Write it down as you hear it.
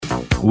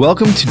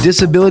Welcome to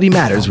Disability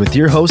Matters with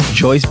your host,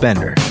 Joyce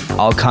Bender.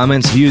 All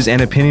comments, views,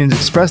 and opinions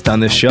expressed on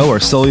this show are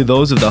solely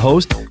those of the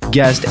host,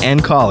 guest,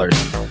 and callers.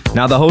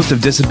 Now the host of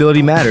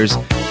Disability Matters,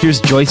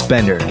 here's Joyce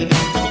Bender.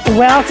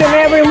 Welcome,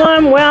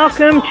 everyone.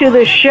 Welcome to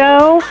the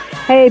show.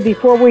 Hey,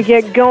 before we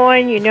get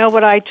going, you know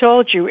what I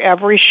told you.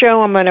 Every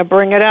show I'm going to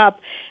bring it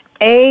up.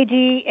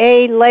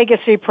 ADA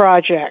Legacy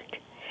Project.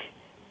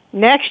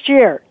 Next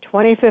year,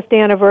 25th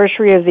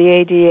anniversary of the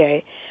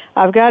ADA.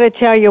 I've got to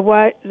tell you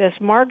what, this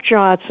Mark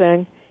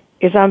Johnson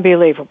is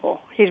unbelievable.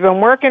 He's been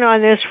working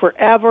on this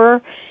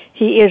forever.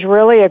 He is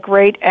really a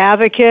great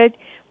advocate.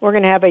 We're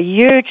going to have a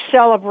huge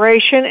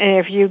celebration,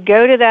 and if you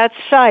go to that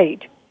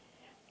site, you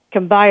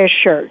can buy a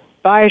shirt.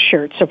 Buy a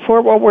shirt.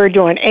 Support what we're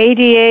doing.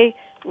 ADA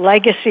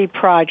Legacy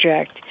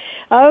Project.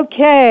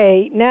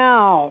 Okay,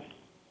 now,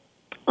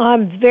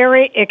 I'm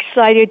very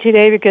excited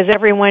today because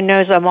everyone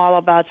knows I'm all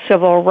about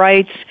civil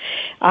rights.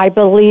 I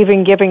believe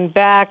in giving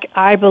back.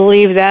 I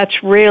believe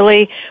that's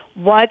really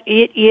what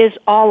it is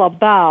all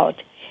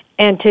about.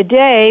 And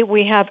today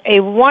we have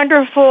a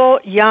wonderful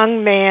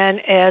young man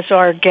as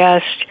our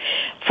guest.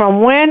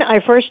 From when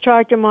I first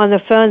talked to him on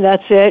the phone,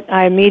 that's it.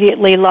 I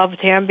immediately loved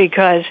him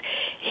because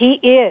he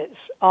is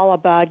all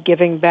about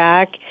giving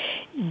back.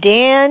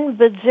 Dan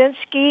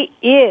Budzinski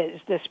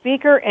is the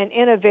speaker and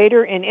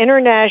innovator in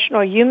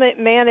international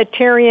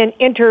humanitarian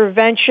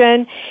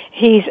intervention.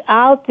 He's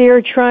out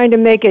there trying to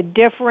make a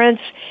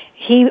difference.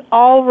 He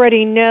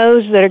already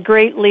knows that a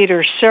great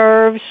leader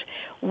serves.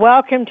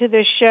 Welcome to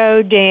the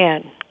show,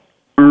 Dan.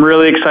 I'm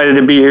really excited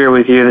to be here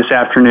with you this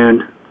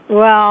afternoon.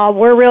 Well,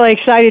 we're really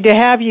excited to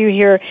have you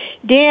here.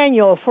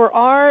 Daniel, for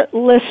our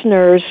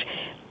listeners,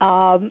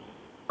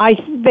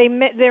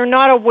 they're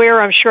not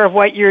aware, I'm sure, of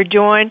what you're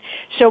doing.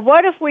 So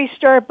what if we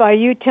start by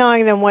you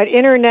telling them what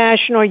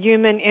international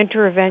human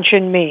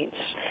intervention means?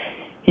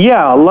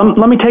 Yeah,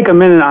 let me take a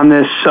minute on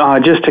this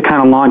just to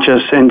kind of launch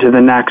us into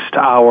the next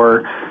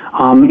hour.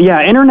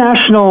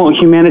 International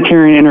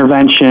humanitarian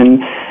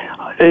intervention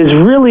is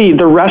really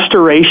the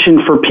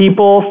restoration for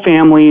people,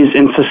 families,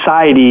 and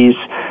societies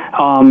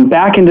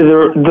back into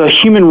the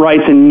human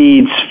rights and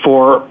needs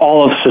for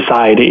all of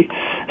society.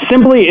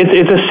 Simply,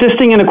 it's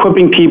assisting and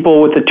equipping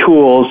people with the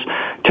tools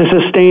to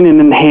sustain and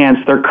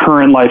enhance their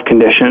current life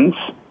conditions.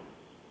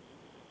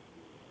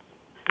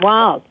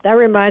 Wow, that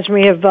reminds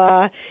me of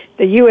the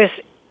U.S.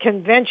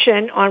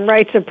 Convention on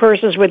Rights of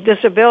Persons with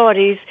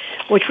Disabilities,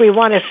 which we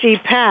want to see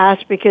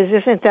passed because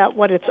isn't that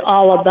what it's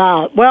all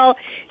about? Well,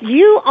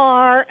 you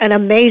are an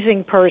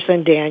amazing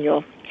person,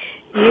 Daniel.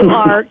 You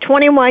are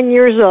 21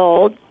 years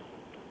old,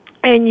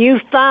 and you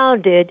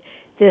founded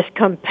this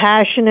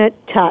Compassionate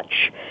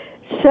Touch.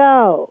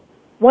 So,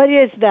 what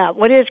is that?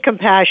 What is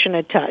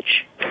Compassionate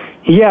Touch?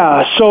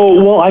 Yeah,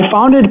 I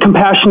founded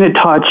Compassionate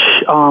Touch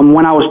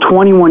when I was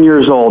 21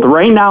 years old.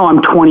 Right now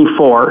I'm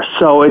 24,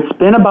 so it's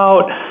been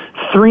about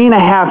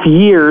 3.5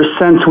 years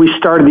since we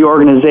started the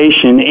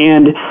organization,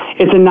 and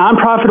it's a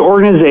nonprofit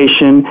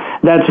organization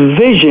that's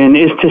vision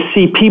is to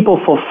see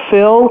people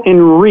fulfill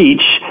and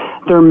reach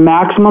their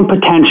maximum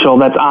potential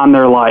that's on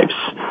their lives.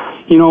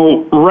 You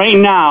know, right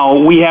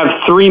now we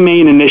have 3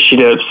 main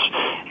initiatives,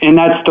 and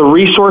that's the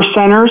resource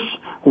centers,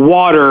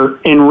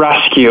 water, and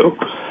rescue.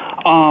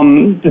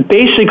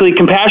 Basically,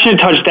 Compassionate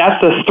Touch,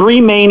 that's the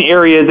 3 main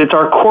areas. It's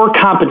our core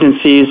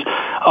competencies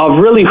of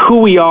really who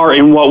we are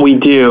and what we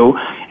do.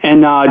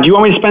 And do you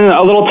want me to spend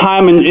a little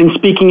time in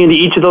speaking into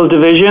each of those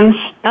divisions?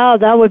 Oh,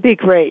 that would be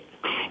great.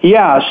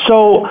 Yeah,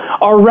 so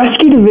our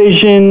rescue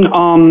division,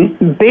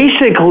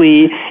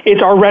 basically,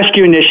 it's our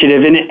rescue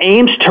initiative, and it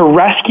aims to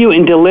rescue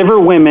and deliver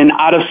women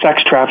out of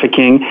sex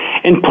trafficking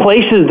and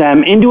places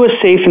them into a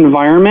safe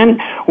environment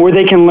where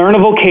they can learn a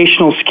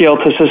vocational skill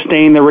to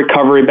sustain their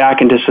recovery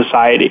back into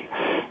society.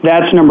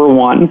 That's number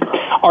 1.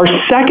 Our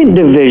second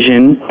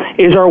division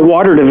is our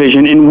water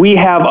division, and we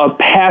have a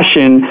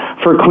passion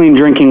for clean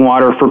drinking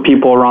water for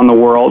people around the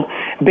world.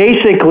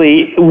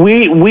 Basically,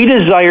 we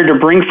desire to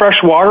bring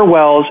fresh water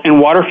wells and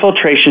water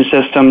filtration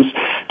systems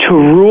to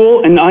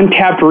rural and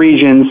untapped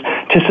regions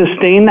to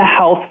sustain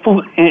health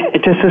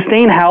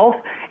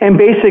and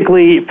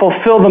basically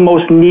fulfill the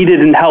most needed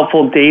and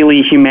helpful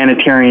daily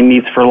humanitarian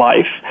needs for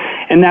life.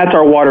 And that's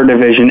our water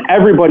division.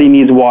 Everybody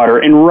needs water.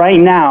 And right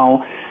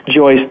now,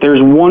 Joyce, there's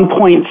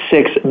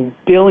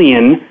 1.6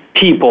 billion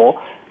people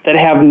that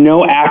have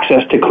no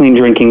access to clean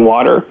drinking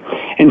water.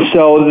 And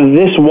so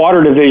this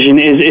water division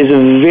is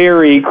a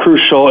very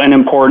crucial and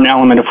important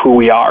element of who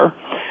we are.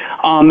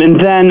 And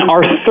then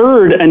our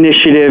third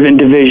initiative and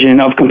division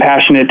of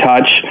Compassionate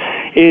Touch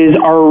is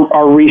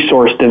our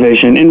resource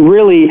division, and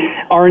really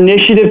our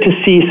initiative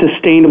to see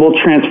sustainable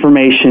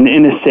transformation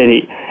in a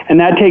city.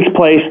 And that takes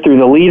place through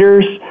the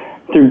leaders,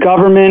 through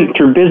government,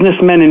 through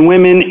businessmen and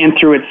women, and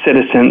through its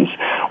citizens.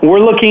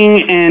 We're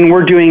looking and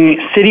we're doing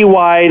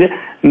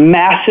citywide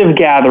massive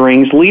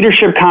gatherings,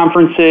 leadership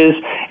conferences,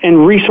 and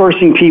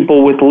resourcing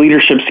people with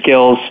leadership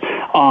skills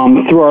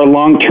through our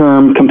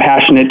long-term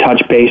Compassionate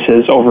Touch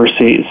bases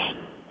overseas.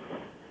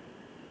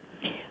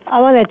 I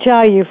want to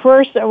tell you,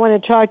 first I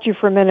want to talk to you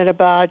for a minute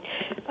about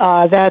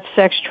that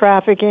sex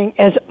trafficking.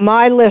 As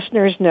my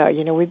listeners know,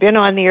 we've been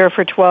on the air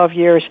for 12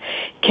 years.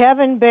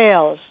 Kevin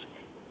Bales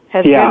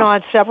has been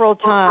on several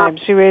times,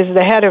 who is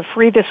the head of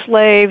Free the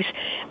Slaves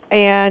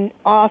and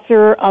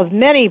author of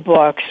many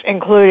books,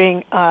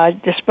 including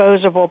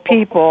Disposable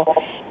People.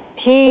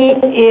 He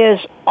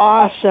is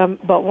awesome,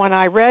 but when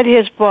I read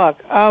his book,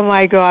 oh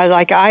my God,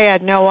 I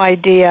had no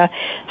idea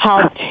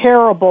how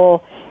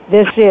terrible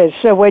this is.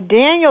 So what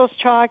Daniel's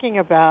talking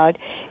about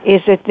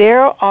is that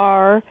there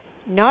are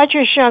not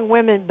just young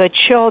women, but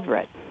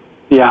children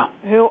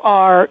who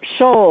are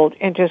sold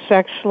into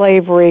sex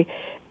slavery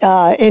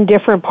in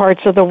different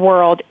parts of the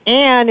world.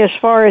 And as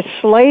far as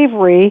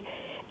slavery,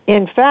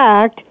 in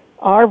fact,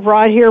 are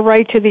brought here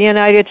right to the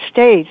United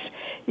States,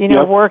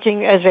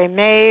 working as a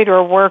maid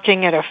or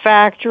working at a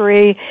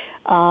factory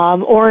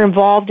or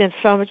involved in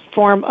some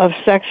form of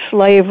sex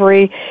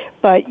slavery.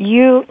 But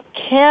you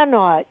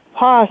cannot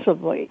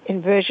possibly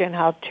envision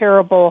how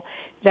terrible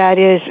that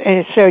is.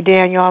 And so,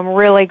 Daniel, I'm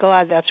really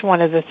glad that's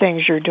one of the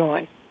things you're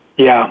doing.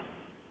 Yeah.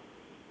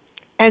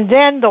 And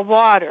then the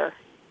water.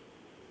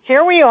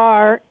 Here we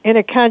are in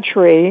a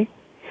country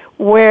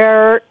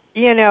where,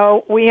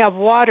 we have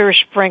water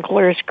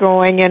sprinklers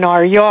going in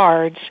our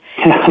yards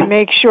to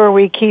make sure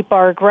we keep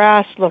our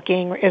grass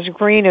looking as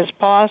green as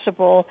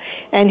possible.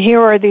 And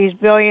here are these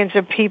billions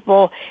of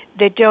people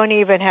that don't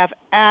even have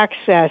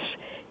access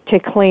to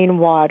clean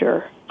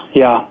water.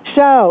 Yeah.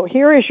 So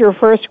here is your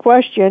first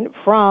question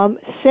from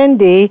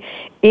Cindy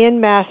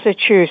in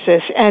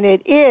Massachusetts. And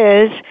it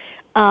is,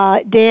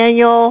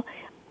 Daniel,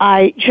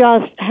 I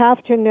just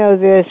have to know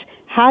this.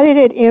 How did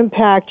it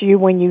impact you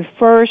when you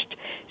first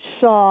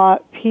saw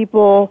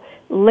people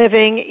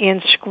living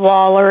in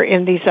squalor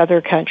in these other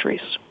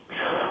countries?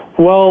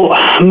 Well,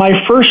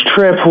 my first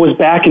trip was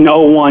back in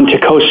 2001 to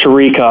Costa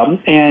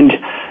Rica, and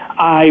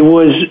I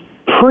was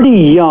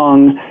pretty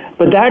young,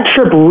 but that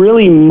trip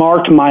really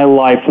marked my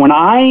life. When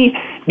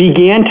I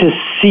began to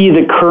see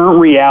the current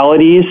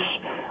realities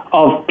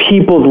of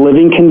people's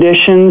living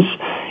conditions,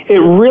 it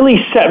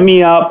really set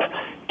me up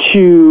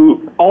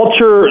to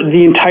alter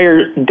the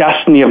entire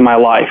destiny of my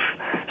life.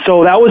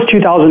 So that was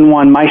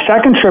 2001. My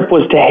second trip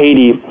was to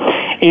Haiti.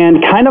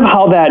 And kind of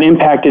how that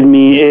impacted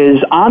me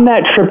is on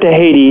that trip to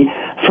Haiti,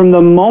 from the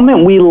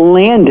moment we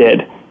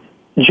landed,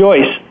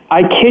 Joyce,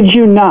 I kid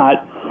you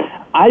not,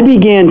 I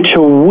began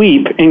to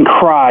weep and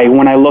cry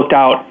when I looked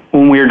out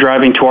when we were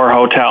driving to our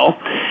hotel,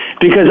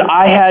 because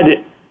I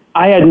had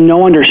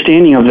no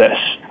understanding of this.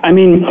 I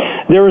mean,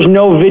 there was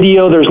no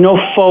video, there's no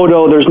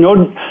photo, there's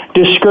no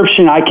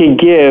description I could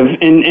give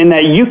and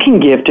that you can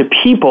give to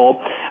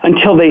people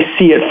until they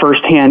see it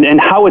firsthand.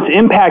 And how it's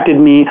impacted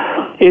me is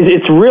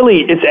it's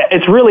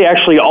really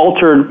actually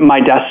altered my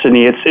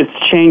destiny. It's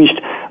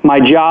changed my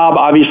job.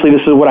 Obviously,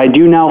 this is what I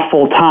do now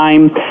full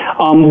time.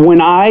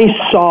 When I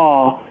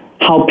saw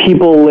how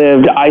people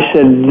lived, I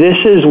said,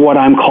 this is what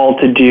I'm called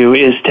to do,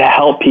 is to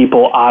help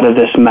people out of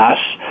this mess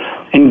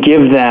and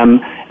give them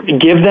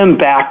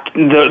back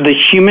the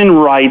human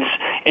rights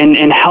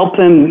and help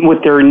them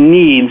with their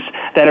needs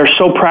that are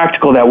so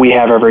practical that we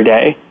have every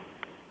day.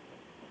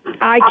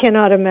 I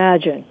cannot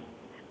imagine.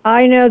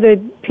 I know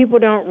that people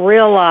don't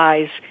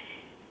realize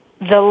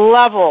the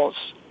levels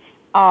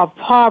of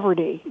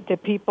poverty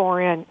that people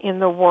are in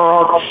the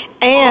world,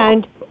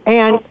 and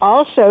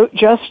also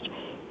just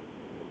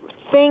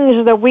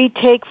things that we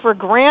take for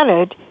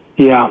granted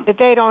that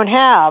they don't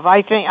have.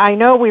 I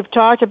know we've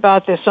talked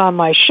about this on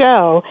my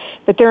show,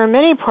 but there are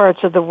many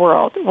parts of the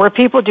world where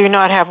people do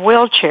not have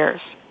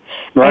wheelchairs.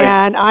 Right.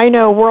 And I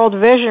know World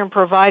Vision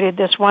provided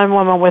this one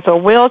woman with a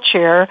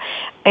wheelchair,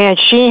 and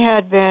she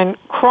had been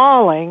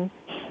crawling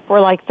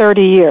for like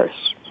 30 years.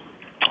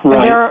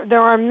 Right. And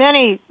there are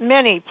many,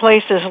 many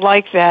places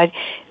like that,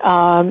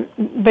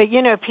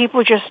 but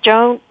people just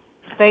don't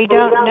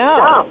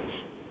know.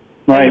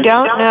 Right. They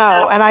don't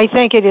know, and I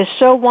think it is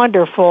so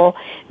wonderful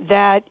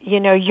that,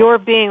 you're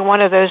being one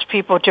of those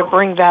people to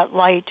bring that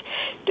light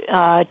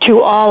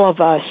to all of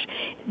us.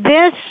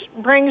 This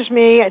brings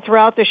me,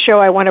 throughout the show,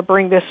 I want to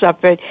bring this up,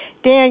 but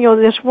Daniel,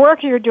 this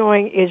work you're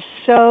doing is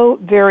so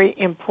very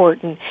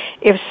important.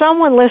 If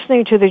someone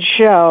listening to the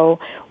show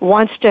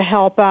wants to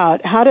help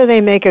out, how do they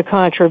make a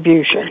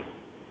contribution?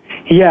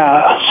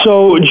 Yeah,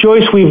 so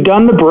Joyce, we've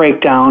done the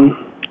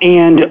breakdown,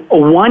 and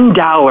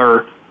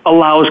 $1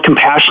 allows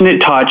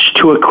Compassionate Touch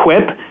to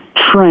equip,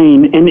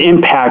 train, and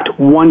impact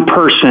one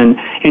person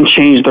and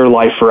change their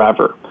life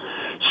forever.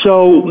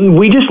 So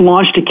we just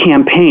launched a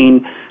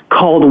campaign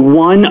called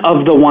One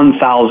of the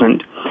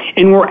 1,000,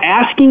 and we're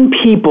asking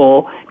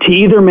people to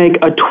either make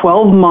a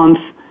 12-month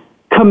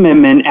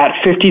commitment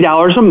at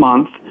 $50 a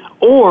month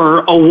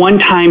or a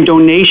one-time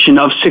donation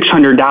of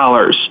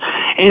 $600.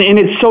 And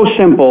it's so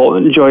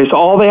simple, Joyce.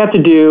 All they have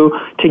to do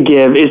to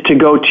give is to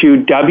go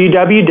to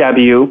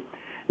www.1,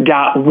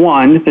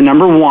 the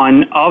number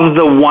 1 of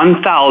the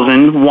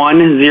 1,000,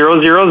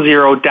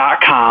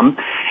 1000.com,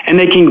 And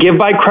they can give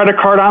by credit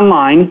card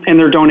online, and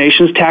their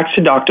donation's tax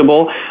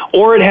deductible,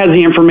 or it has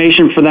the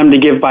information for them to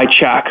give by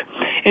check.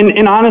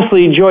 And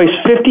honestly, Joyce,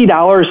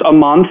 $50 a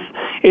month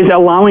is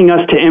allowing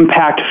us to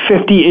impact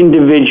 50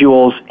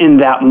 individuals in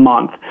that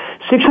month.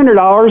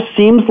 $600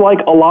 seems like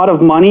a lot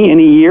of money in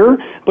a year,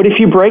 but if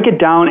you break it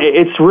down,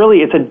 it's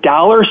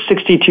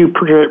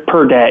 $1.62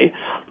 per day.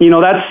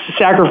 That's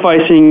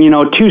sacrificing, 2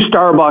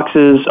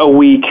 Starbucks a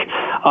week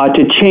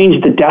to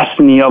change the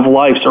destiny of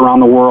lives around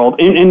the world.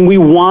 And we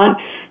want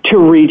to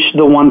reach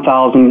the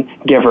 1,000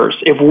 givers.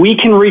 If we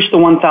can reach the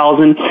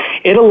 1,000,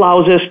 it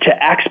allows us to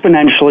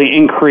exponentially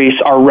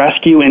increase our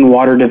rescue and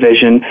water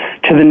division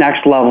to the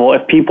next level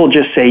if people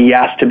just say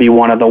yes to be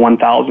one of the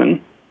 1,000.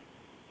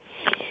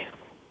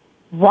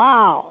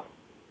 Wow.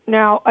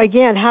 Now,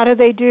 again, how do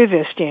they do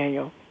this,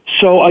 Daniel?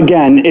 So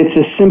again, it's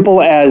as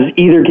simple as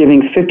either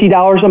giving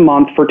 $50 a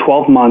month for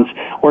 12 months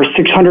or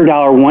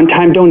 $600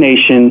 one-time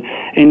donation,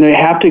 and they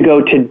have to go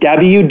to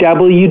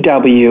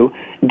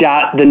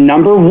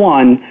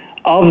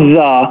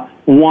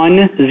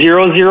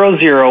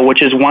www.1000,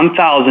 which is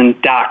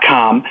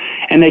 1,000.com,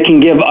 and they can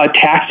give a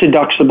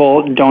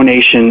tax-deductible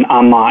donation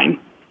online.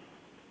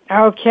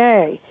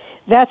 Okay.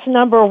 That's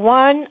number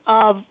 1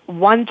 of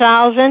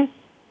 1,000?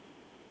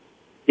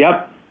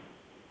 Yep.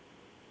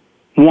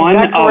 One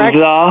of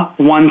the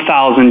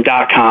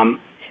 1,000.com.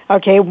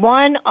 Okay,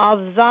 one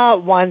of the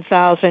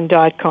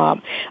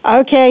 1,000.com.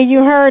 Okay,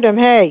 you heard him.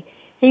 Hey,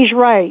 he's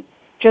right.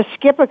 Just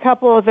skip a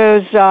couple of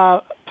those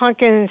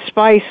pumpkin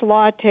spice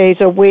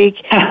lattes a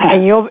week,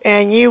 and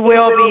you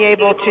will be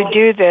able to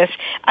do this.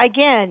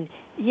 Again,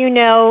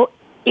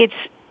 it's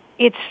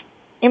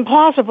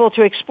impossible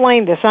to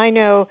explain this. I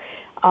know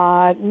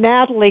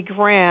Natalie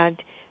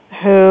Grant,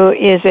 who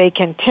is a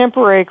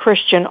contemporary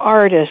Christian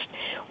artist,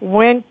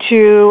 went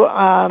to,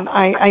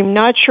 I'm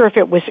not sure if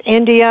it was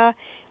India,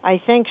 I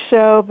think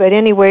so, but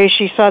anyway,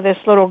 she saw this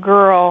little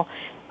girl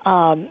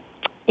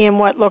in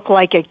what looked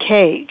like a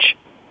cage.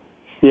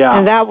 Yeah.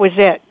 And that was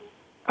it.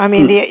 I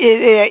mean,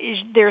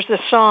 there's the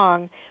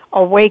song,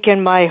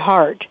 Awaken My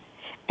Heart.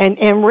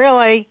 And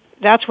really,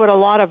 that's what a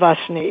lot of us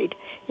need.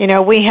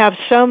 We have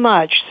so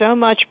much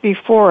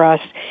before us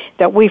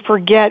that we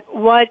forget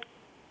what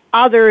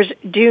others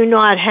do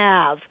not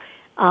have.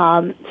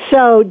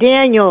 So,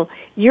 Daniel,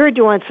 you're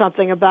doing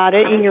something about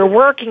it, and you're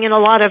working in a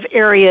lot of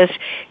areas.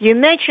 You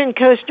mentioned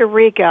Costa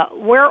Rica.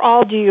 Where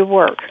all do you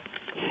work?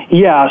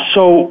 Yeah,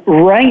 so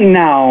right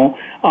now,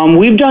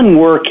 we've done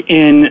work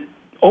in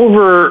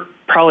over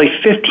probably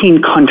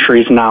 15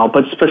 countries now,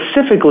 but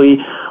specifically,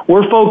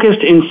 we're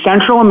focused in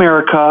Central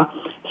America,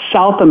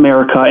 South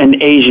America,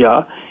 and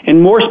Asia.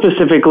 And more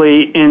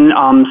specifically, in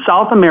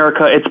South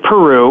America, it's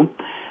Peru.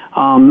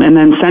 And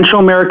then Central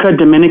America,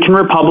 Dominican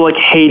Republic,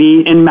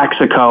 Haiti, and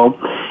Mexico.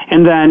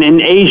 And then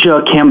in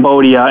Asia,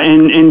 Cambodia.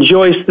 And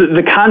Joyce,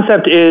 the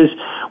concept is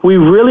we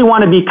really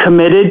want to be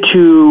committed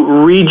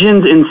to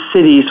regions and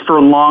cities for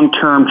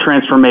long-term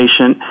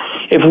transformation.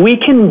 If we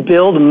can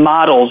build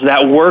models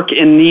that work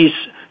in these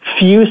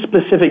few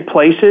specific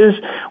places,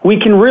 we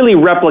can really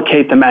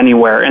replicate them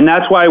anywhere. And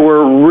that's why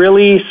we're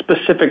really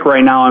specific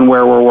right now on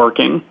where we're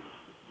working.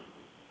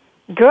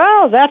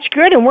 Well, that's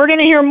good, and we're going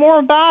to hear more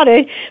about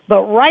it.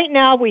 But right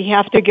now we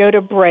have to go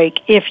to break.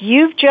 If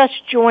you've just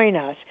joined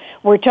us,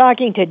 we're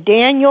talking to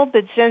Daniel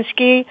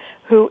Budzinski,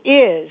 who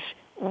is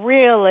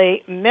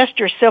really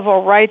Mr.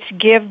 Civil Rights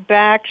Give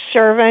Back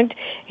servant.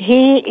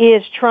 He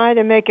is trying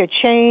to make a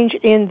change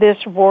in this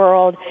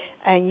world,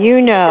 and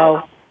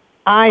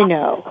I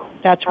know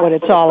that's what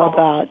it's all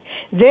about.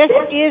 This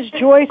is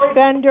Joyce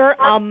Bender,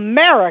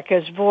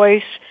 America's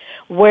Voice,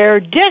 where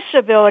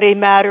disability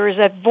matters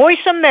at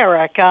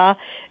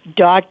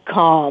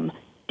voiceamerica.com.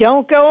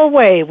 Don't go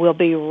away. We'll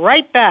be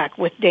right back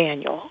with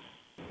Daniel.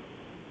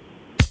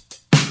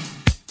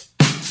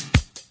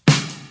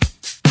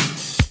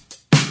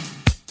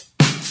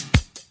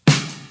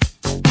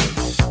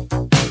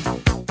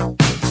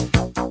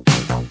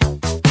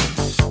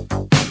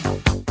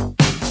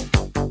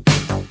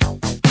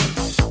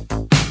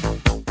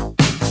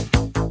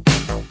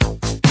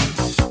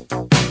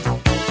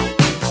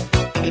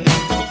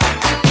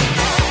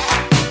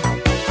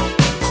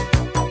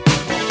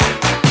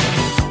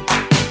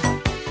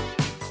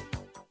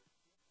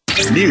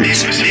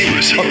 News,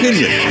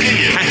 opinion,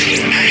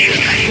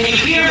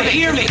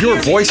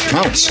 your voice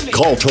counts.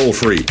 Call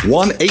toll-free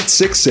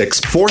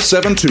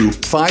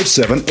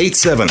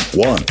 1-866-472-5787.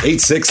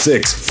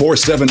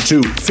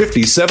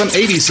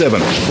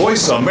 1-866-472-5787.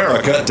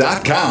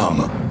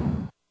 VoiceAmerica.com.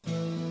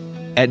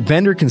 At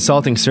Bender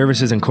Consulting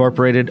Services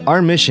Incorporated,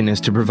 our mission is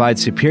to provide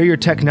superior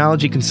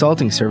technology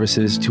consulting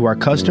services to our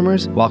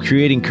customers while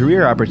creating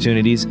career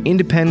opportunities,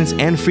 independence,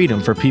 and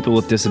freedom for people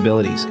with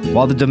disabilities.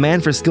 While the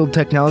demand for skilled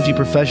technology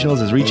professionals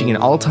is reaching an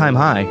all-time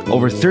high,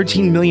 over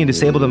 13 million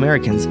disabled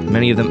Americans,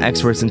 many of them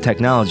experts in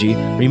technology,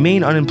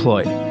 remain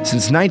unemployed.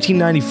 Since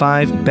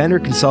 1995, Bender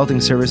Consulting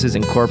Services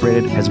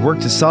Incorporated has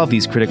worked to solve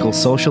these critical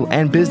social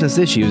and business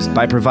issues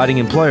by providing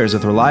employers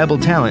with reliable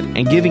talent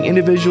and giving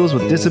individuals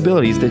with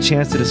disabilities the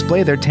chance to display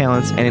display their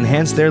talents and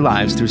enhance their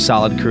lives through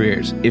solid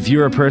careers. If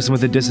you're a person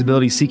with a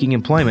disability seeking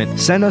employment,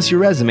 send us your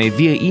resume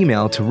via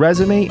email to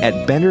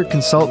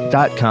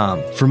resume@benderconsult.com.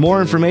 For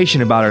more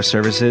information about our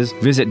services,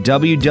 visit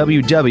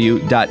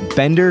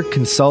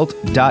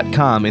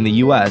www.benderconsult.com in the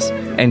U.S.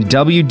 and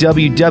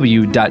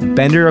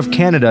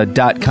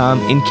www.benderofcanada.com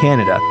in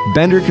Canada.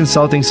 Bender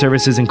Consulting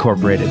Services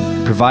Incorporated,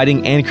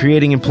 providing and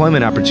creating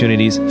employment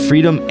opportunities,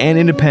 freedom, and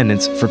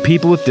independence for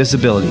people with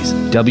disabilities.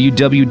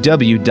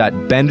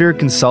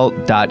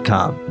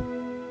 www.benderconsult.com.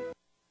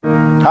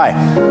 Hi,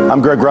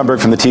 I'm Greg Grunberg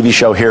from the TV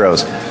show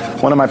Heroes.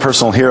 One of my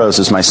personal heroes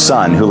is my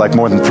son, who, like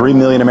more than 3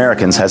 million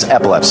Americans, has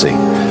epilepsy.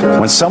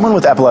 When someone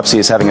with epilepsy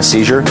is having a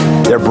seizure,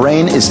 their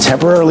brain is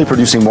temporarily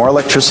producing more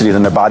electricity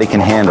than their body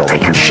can handle. They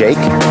can shake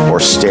or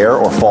stare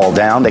or fall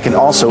down. They can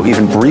also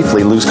even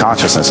briefly lose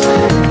consciousness.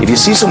 If you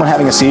see someone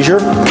having a seizure,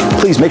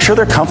 please make sure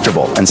they're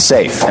comfortable and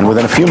safe. And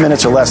within a few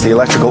minutes or less, the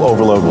electrical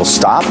overload will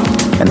stop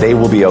and they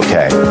will be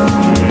okay.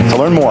 To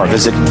learn more,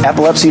 visit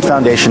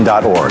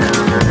epilepsyfoundation.org.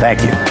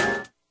 Thank you.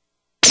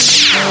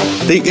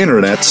 The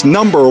Internet's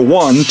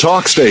 #1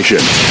 talk station.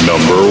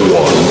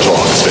 #1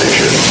 talk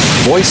station.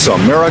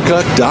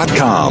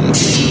 VoiceAmerica.com.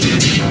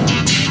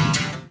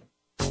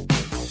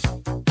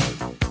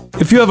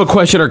 If you have a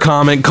question or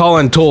comment, call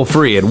in toll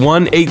free at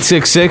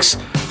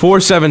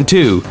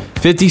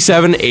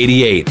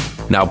 1-866-472-5788.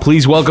 Now,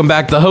 please welcome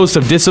back the host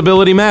of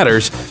Disability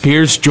Matters.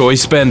 Here's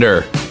Joyce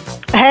Bender.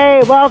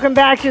 Hey, welcome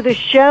back to the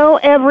show,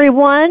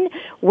 everyone.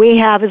 We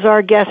have as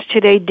our guest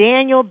today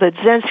Daniel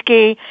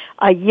Budzinski,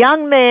 a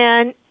young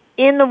man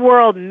in the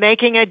world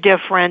making a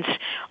difference,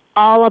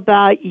 all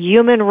about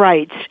human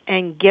rights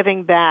and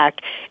giving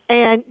back.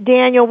 And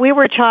Daniel, we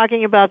were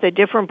talking about the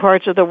different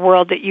parts of the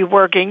world that you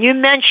work in. You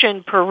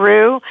mentioned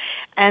Peru,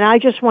 and I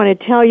just want to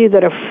tell you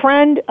that a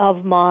friend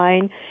of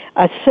mine,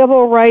 a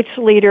civil rights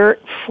leader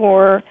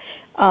for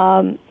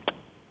the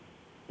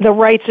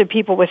rights of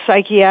people with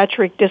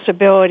psychiatric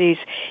disabilities,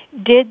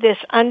 did this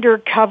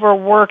undercover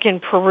work in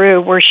Peru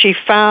where she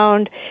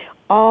found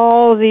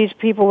all these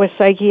people with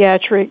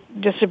psychiatric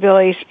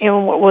disabilities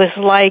in what was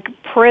like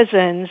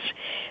prisons,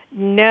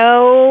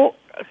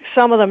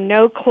 some of them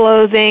no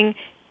clothing,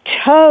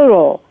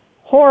 total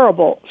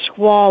horrible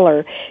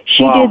squalor.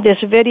 She did this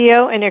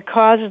video, and it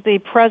causes the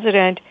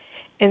president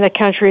in the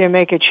country to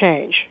make a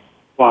change.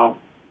 Wow.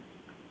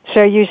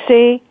 So you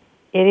see,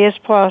 it is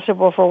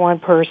possible for one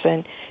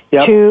person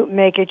to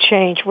make a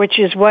change, which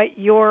is what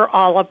you're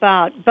all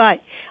about.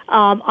 But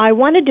I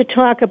wanted to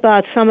talk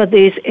about some of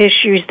these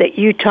issues that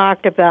you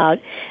talked about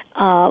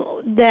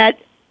that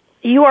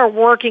you are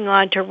working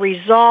on to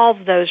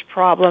resolve those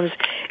problems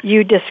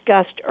you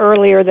discussed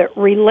earlier that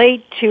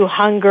relate to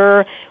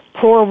hunger,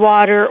 poor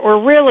water, or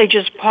really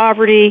just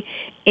poverty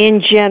in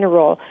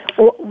general.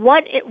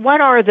 What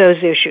are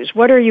those issues?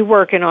 What are you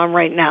working on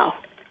right now?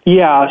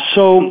 Yeah,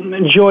 so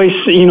Joyce,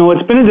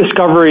 it's been a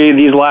discovery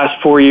these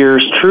last 4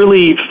 years,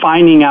 truly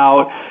finding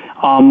out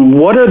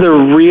what are the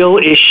real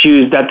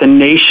issues that the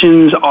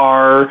nations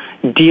are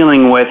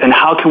dealing with and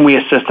how can we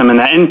assist them in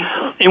that.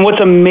 And what's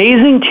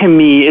amazing to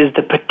me is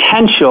the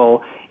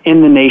potential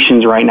in the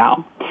nations right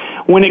now.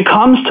 When it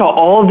comes to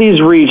all of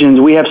these regions,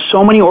 we have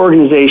so many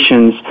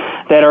organizations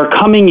that are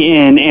coming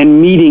in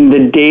and meeting the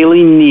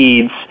daily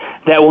needs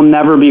that will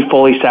never be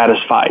fully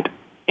satisfied.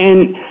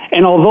 And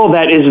although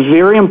that is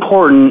very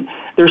important,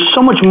 there's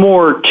so much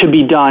more to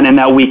be done and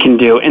that we can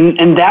do.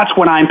 And that's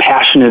what I'm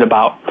passionate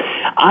about.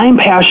 I'm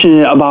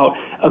passionate about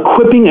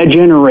equipping a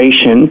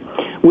generation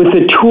with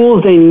the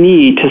tools they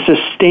need to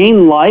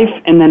sustain life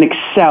and then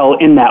excel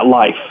in that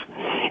life.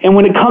 And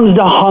when it comes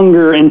to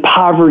hunger and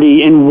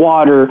poverty and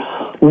water,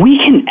 we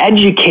can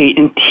educate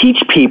and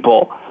teach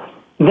people,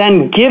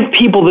 then give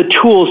people the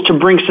tools to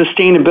bring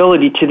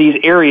sustainability to these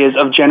areas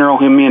of general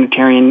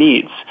humanitarian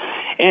needs.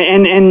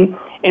 And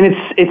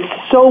it's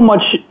so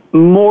much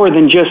more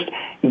than just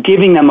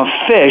giving them a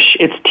fish.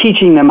 It's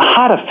teaching them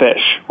how to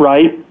fish,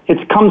 right?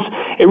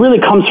 It really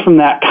comes from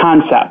that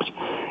concept.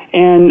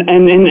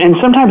 And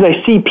sometimes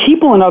I see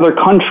people in other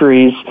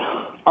countries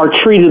are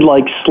treated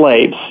like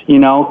slaves,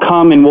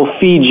 come and we'll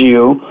feed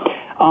you,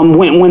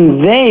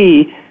 when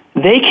they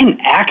can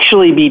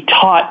actually be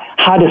taught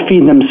how to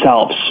feed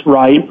themselves,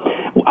 right?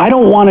 I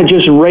don't want to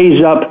just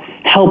raise up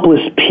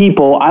helpless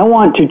people. I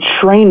want to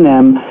train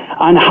them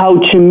on how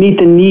to meet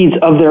the needs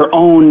of their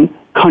own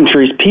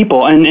country's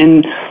people.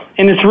 And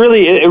it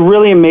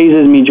really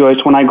amazes me,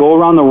 Joyce, when I go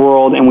around the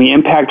world and we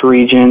impact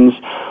regions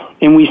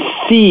and we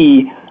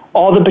see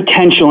all the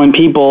potential in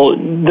people.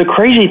 The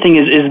crazy thing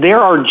is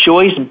there are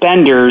Joyce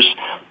Benders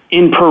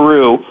in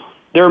Peru.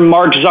 There are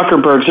Mark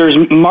Zuckerbergs, there's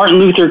Martin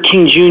Luther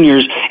King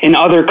Jr.'s in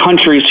other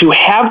countries who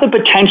have the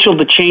potential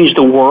to change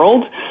the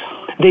world.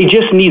 They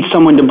just need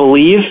someone to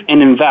believe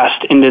and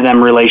invest into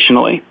them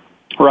relationally,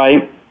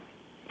 right?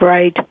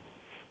 Right.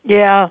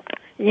 Yeah,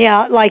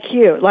 like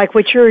you, like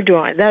what you're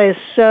doing. That is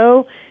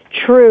so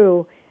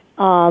true.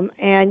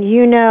 And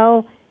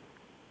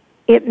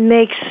it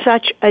makes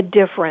such a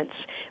difference.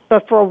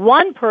 But for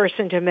one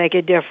person to make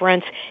a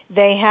difference,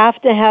 they have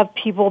to have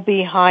people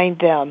behind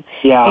them.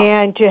 Yeah.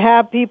 And to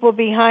have people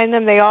behind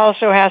them, they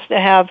also have to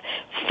have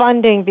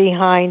funding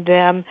behind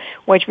them,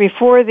 which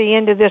before the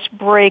end of this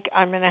break,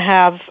 I'm going to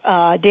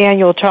have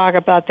Daniel talk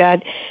about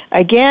that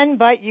again.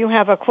 But you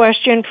have a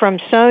question from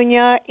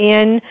Sonia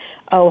in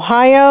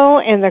Ohio,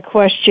 and the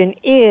question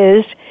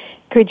is,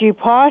 could you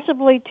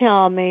possibly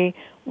tell me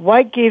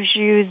what gives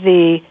you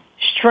the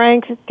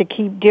strength to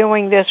keep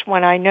doing this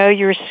when I know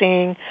you're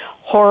seeing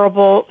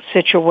horrible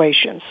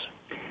situations?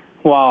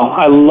 Wow,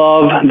 I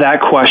love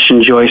that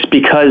question, Joyce,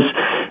 because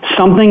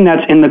something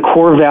that's in the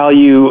core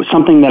value,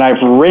 something that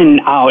I've written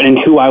out in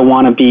who I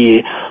want to be,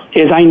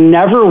 is I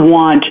never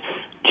want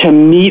to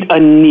meet a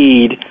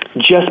need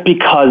just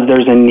because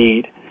there's a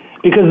need.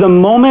 Because the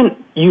moment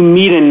you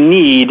meet a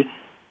need,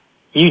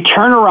 you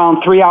turn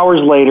around 3 hours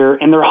later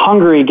and they're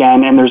hungry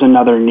again and there's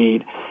another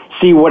need.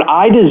 See, what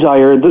I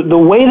desire, the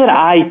way that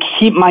I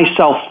keep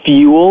myself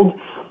fueled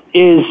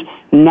is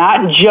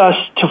not just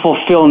to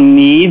fulfill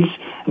needs,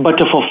 but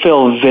to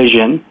fulfill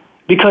vision.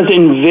 Because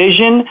in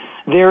vision,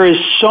 there is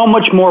so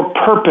much more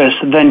purpose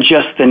than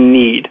just the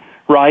need,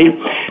 right?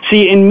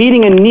 See, in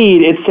meeting a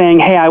need, it's saying,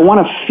 hey, I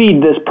want to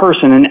feed this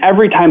person, and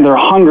every time they're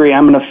hungry,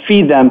 I'm going to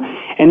feed them,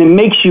 and it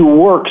makes you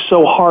work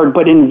so hard.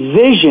 But in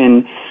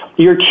vision,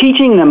 you're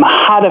teaching them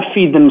how to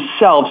feed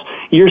themselves.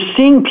 You're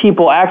seeing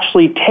people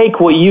actually take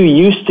what you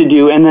used to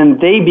do and then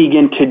they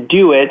begin to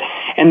do it.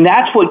 And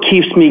that's what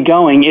keeps me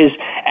going, is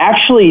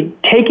actually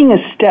taking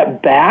a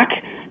step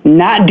back,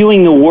 not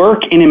doing the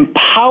work, and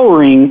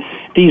empowering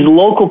these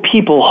local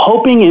people,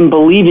 hoping and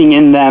believing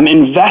in them,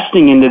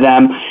 investing into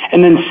them,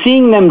 and then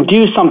seeing them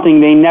do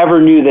something they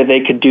never knew that they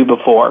could do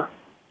before.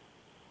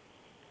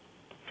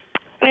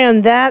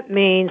 And that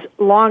means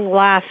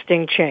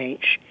long-lasting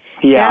change.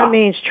 Yeah. That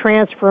means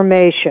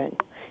transformation.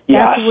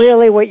 Yes. That's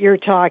really what you're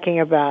talking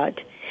about.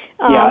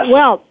 Yes.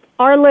 Well,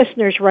 our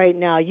listeners right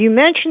now, you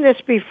mentioned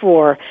this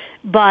before,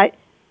 but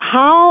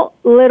how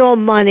little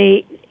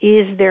money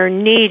is there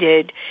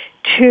needed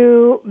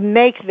to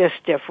make this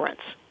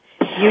difference?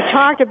 You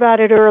talked about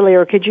it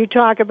earlier. Could you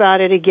talk about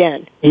it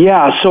again?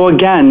 Yeah, so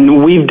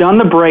again, we've done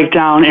the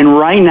breakdown, and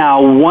right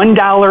now,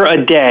 $1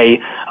 a day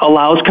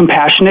allows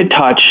Compassionate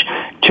Touch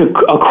to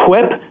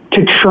equip,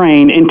 to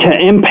train, and to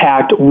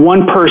impact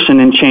one person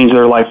and change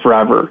their life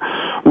forever.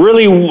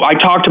 Really, I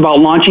talked about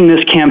launching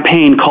this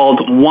campaign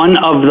called One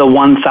of the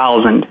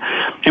 1,000,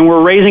 and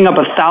we're raising up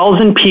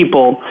 1,000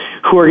 people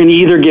who are going to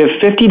either give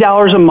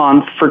 $50 a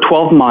month for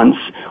 12 months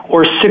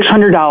or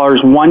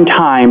 $600 one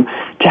time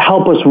to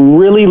help us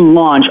really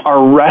launch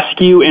our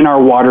rescue in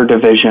our water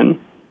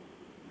division.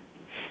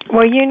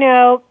 Well, you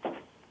know,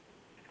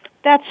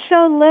 that's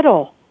so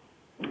little.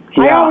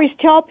 Yeah. I always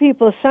tell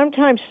people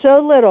sometimes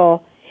so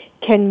little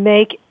can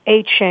make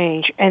a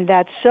change, and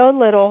that so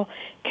little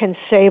can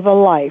save a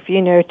life.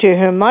 You know, to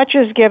whom much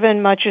is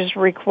given, much is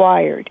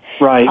required.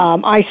 Right.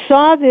 I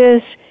saw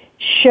this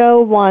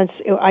show once,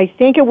 I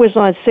think it was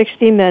on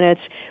 60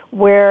 Minutes,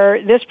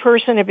 where this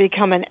person had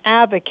become an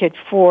advocate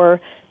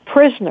for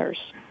prisoners.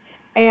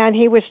 And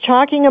he was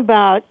talking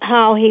about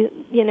how he,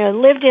 you know,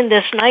 lived in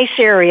this nice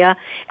area,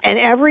 and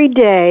every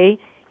day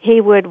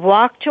he would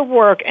walk to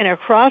work, and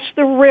across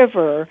the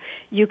river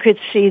you could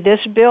see this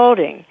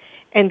building,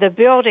 and the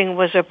building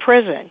was a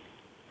prison.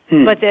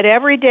 But that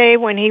every day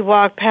when he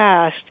walked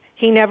past,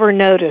 he never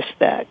noticed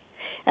that.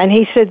 And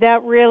he said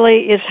that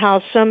really is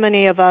how so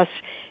many of us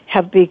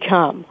have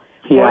become.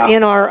 Yeah. We're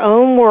in our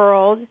own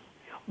world.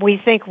 We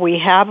think we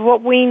have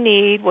what we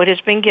need, what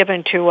has been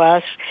given to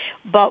us,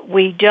 but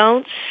we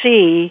don't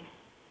see,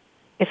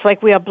 it's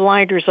like we have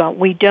blinders on.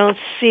 We don't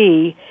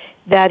see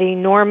that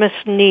enormous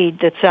need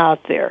that's out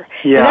there.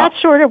 Yeah. And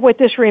that's sort of what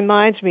this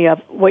reminds me of.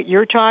 What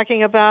you're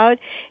talking about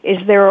is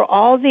there are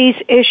all these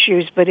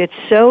issues, but it's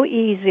so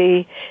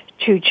easy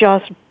to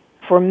just,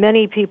 for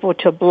many people,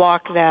 to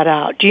block that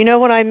out. Do you know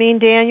what I mean,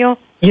 Daniel?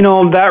 You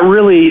know, that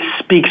really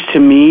speaks to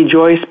me,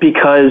 Joyce,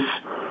 because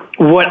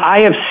what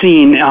I have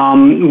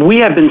seen, we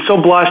have been so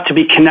blessed to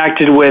be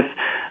connected with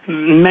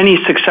many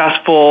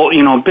successful,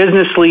 you know,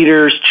 business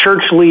leaders,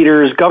 church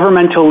leaders,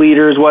 governmental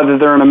leaders, whether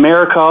they're in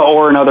America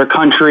or in other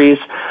countries.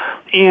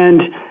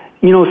 And,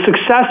 you know,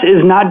 success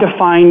is not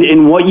defined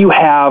in what you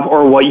have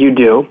or what you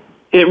do.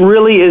 It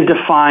really is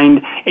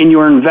defined in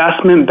your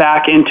investment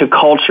back into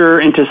culture,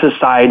 into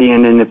society,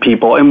 and into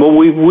people. And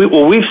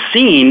what we've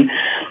seen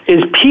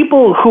is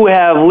people who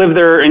have lived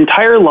their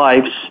entire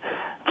lives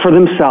for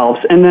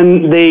themselves, and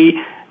then they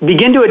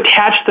begin to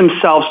attach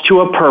themselves to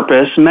a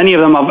purpose. Many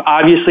of them have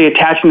obviously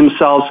attaching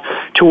themselves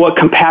to what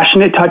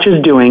Compassionate Touch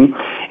is doing,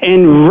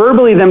 and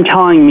verbally them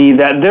telling me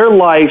that their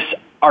lives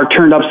are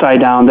turned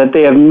upside down, that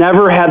they have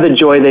never had the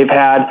joy they've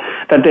had,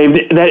 that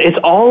it's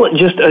all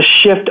just a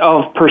shift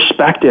of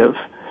perspective.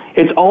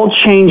 It's all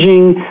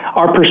changing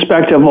our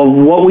perspective of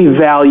what we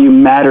value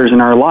matters in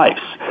our lives.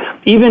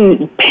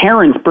 Even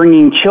parents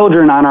bringing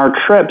children on our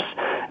trips,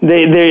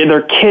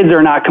 Their kids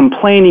are not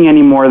complaining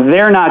anymore.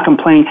 They're not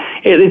complaining.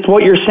 It's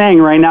what you're saying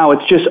right now.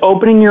 It's just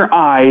opening your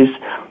eyes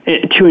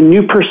to a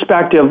new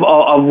perspective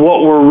of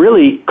what we're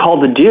really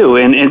called to do,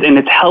 and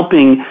it's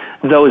helping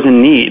those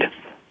in need.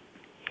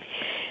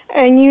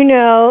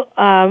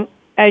 And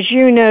as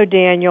you know,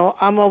 Daniel,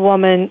 I'm a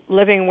woman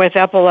living with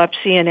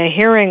epilepsy and a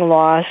hearing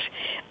loss,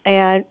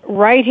 and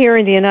right here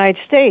in the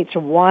United States,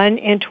 1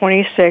 in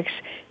 26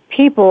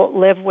 people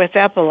live with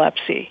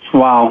epilepsy.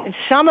 Wow. And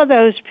some of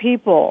those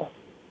people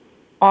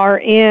are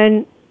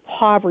in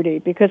poverty,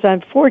 because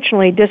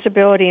unfortunately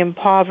disability and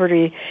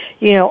poverty,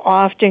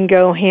 often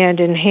go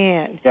hand in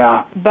hand.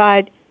 Yeah.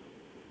 But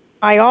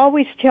I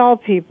always tell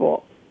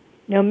people,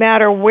 no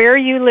matter where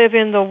you live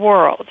in the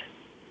world,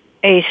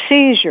 a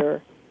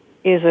seizure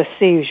is a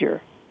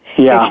seizure.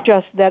 Yeah. It's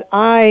just that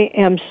I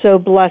am so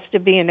blessed to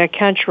be in a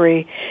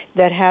country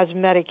that has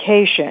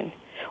medication,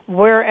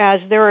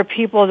 whereas there are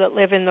people that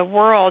live in the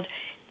world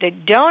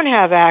that don't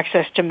have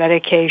access to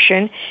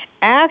medication,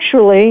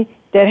 actually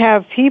that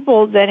have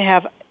people that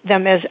have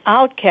them as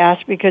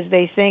outcasts because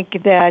they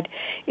think that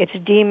it's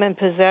demon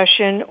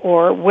possession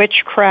or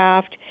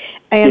witchcraft,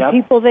 and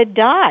people that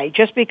die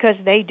just because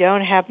they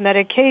don't have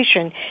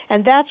medication.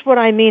 And that's what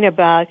I mean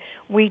about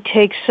we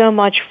take so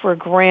much for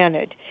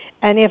granted.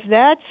 And if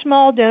that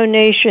small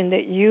donation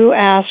that you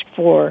ask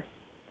for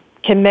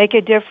can make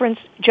a difference,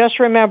 just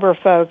remember,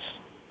 folks,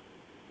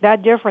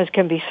 that difference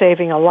can be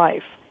saving a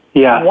life.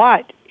 Yeah.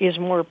 What is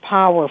more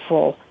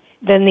powerful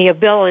than the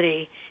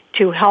ability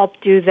to help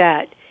do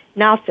that?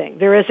 Nothing.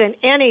 There isn't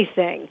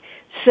anything.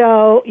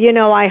 So,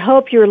 I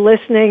hope you're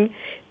listening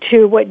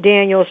to what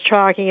Daniel's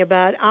talking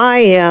about. I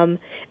am,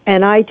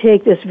 and I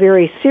take this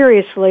very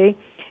seriously.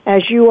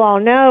 As you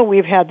all know,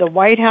 we've had the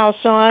White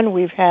House on,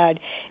 we've had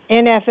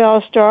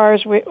NFL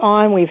stars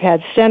on, we've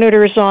had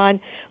senators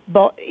on,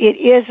 but it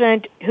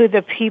isn't who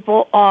the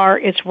people are,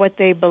 it's what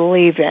they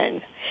believe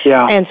in.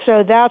 Yeah. And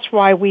so that's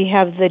why we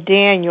have the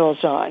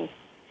Daniels on.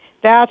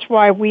 That's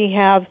why we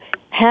have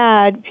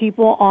had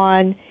people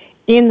on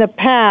in the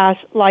past,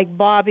 like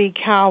Bobby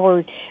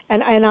Coward,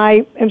 and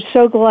I am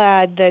so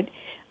glad that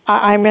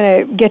I'm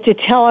going to get to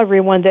tell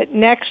everyone that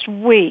next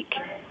week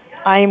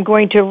I am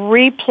going to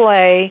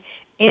replay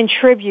in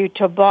tribute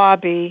to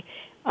Bobby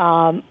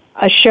a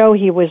show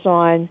he was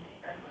on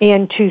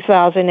in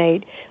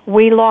 2008.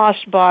 We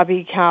lost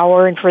Bobby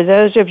Coward, and for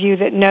those of you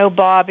that know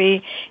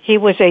Bobby, he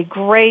was a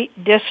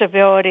great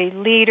disability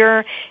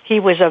leader. He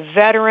was a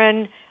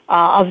veteran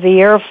of the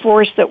Air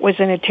Force that was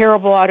in a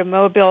terrible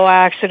automobile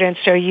accident,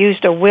 so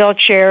used a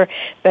wheelchair.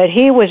 But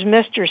he was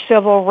Mr.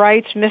 Civil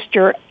Rights,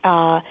 Mr.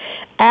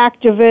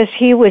 Activist.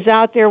 He was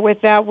out there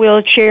with that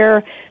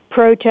wheelchair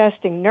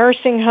protesting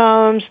nursing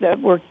homes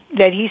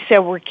that he said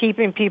were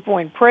keeping people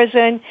in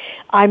prison.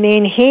 I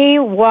mean, he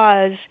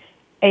was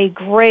a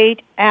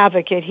great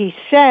advocate. He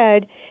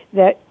said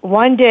that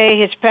one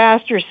day his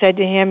pastor said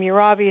to him, "You're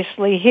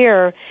obviously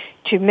here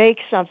to make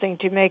something,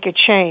 to make a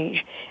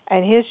change."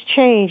 And his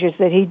change is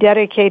that he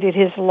dedicated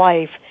his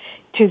life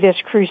to this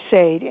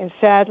crusade. And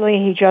sadly,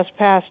 he just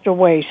passed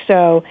away.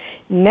 So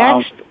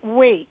next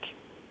week,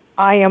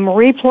 I am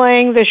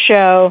replaying the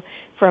show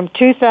from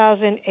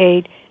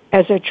 2008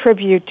 as a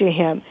tribute to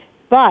him.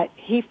 But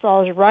he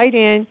falls right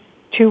in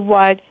to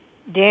what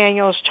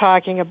Daniel's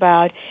talking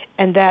about,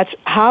 and that's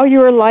how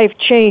your life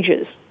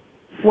changes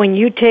when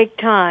you take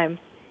time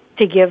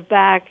to give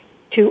back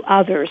to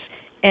others.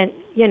 And,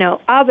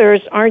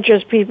 others aren't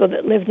just people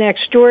that live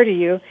next door to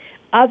you.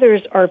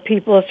 Others are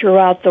people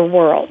throughout the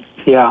world.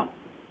 Yeah.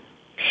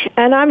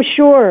 And I'm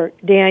sure,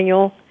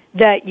 Daniel,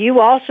 that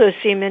you also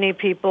see many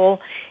people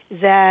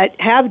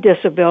that have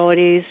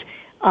disabilities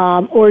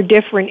or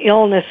different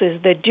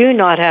illnesses that do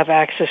not have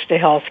access to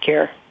health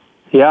care.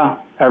 Yeah.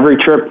 Every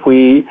trip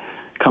we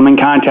come in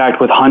contact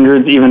with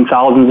hundreds, even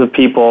thousands of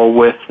people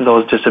with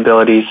those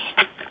disabilities.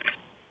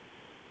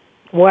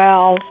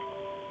 Well,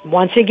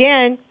 once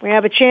again, we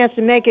have a chance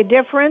to make a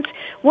difference.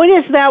 What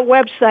is that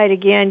website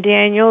again,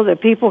 Daniel,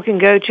 that people can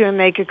go to and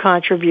make a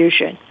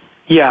contribution?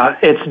 Yeah,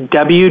 it's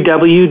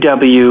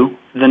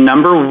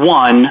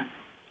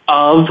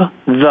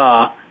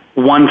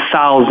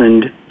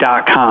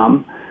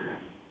www.1000.com.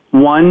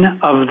 1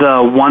 of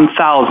the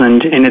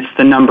 1,000, and it's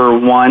the number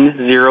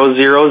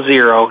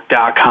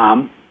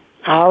 1000.com.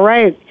 All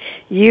right.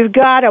 You've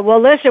got it. Well,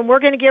 listen, we're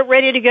going to get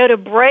ready to go to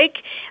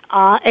break,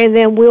 and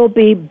then we'll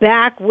be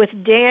back with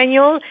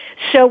Daniel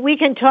so we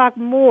can talk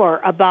more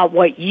about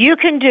what you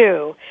can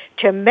do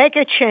to make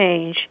a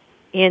change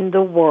in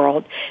the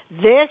world.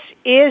 This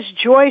is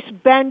Joyce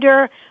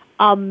Bender,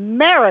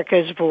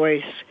 America's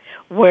Voice,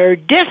 where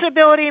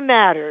disability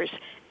matters,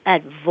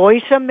 at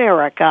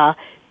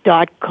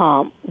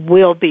voiceamerica.com.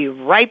 We'll be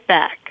right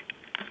back.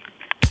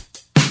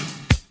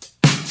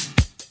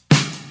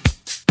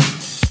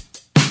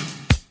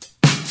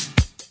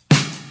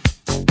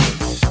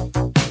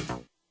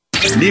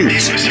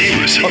 news,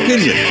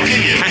 opinion.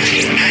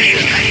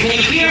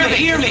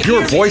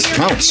 Your voice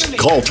counts.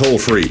 Call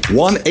toll-free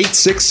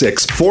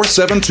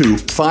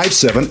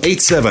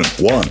 1-866-472-5787.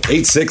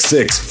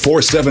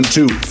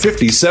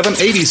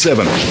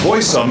 1-866-472-5787.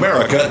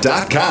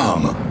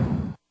 VoiceAmerica.com.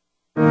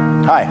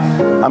 Hi,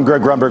 I'm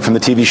Greg Grunberg from the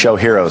TV show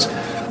Heroes.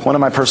 One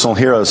of my personal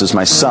heroes is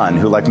my son,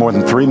 who, like more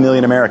than 3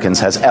 million Americans,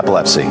 has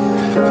epilepsy.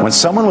 When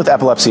someone with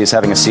epilepsy is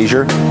having a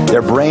seizure,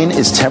 their brain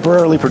is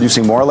temporarily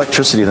producing more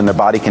electricity than their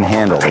body can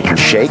handle. They can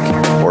shake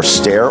or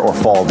stare or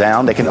fall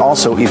down. They can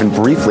also even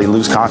briefly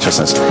lose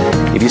consciousness.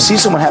 If you see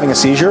someone having a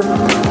seizure,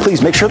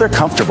 please make sure they're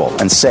comfortable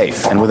and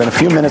safe. And within a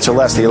few minutes or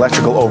less, the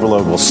electrical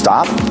overload will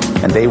stop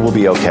and they will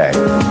be okay.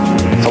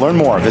 To learn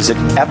more, visit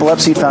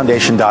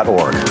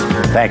epilepsyfoundation.org.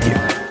 Thank you.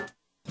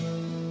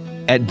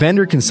 At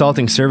Bender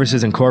Consulting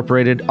Services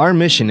Incorporated, our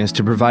mission is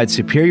to provide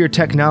superior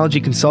technology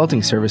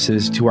consulting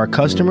services to our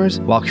customers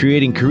while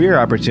creating career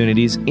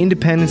opportunities,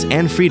 independence,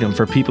 and freedom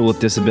for people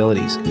with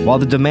disabilities. While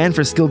the demand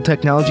for skilled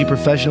technology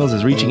professionals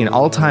is reaching an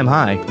all-time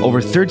high,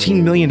 over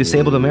 13 million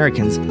disabled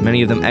Americans,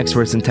 many of them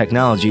experts in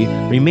technology,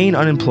 remain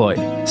unemployed.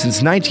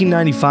 Since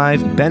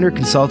 1995, Bender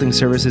Consulting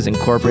Services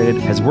Incorporated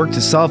has worked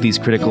to solve these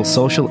critical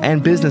social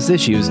and business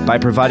issues by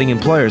providing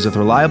employers with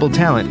reliable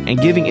talent and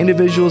giving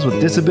individuals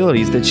with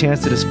disabilities the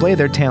chance to display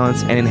their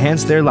talents and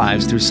enhance their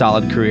lives through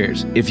solid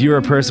careers. If you're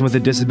a person with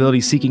a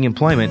disability seeking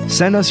employment,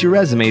 send us your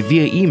resume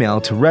via email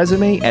to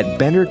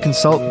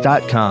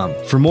resume@benderconsult.com.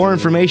 For more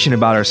information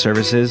about our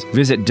services,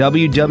 visit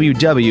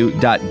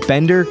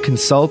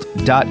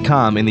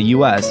www.benderconsult.com in the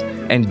U.S.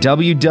 and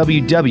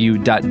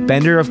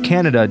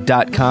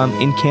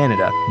www.benderofcanada.com in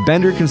Canada.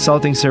 Bender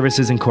Consulting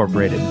Services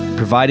Incorporated,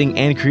 providing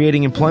and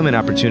creating employment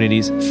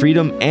opportunities,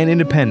 freedom, and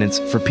independence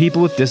for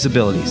people with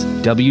disabilities.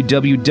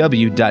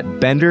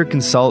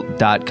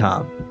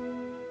 www.benderconsult.com.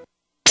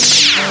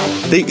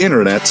 The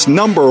Internet's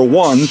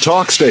 #1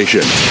 talk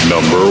station.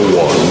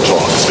 #1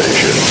 talk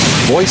station.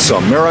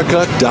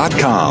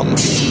 VoiceAmerica.com.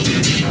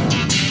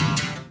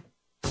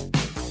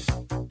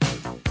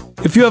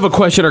 If you have a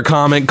question or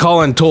comment,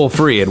 call in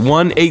toll-free at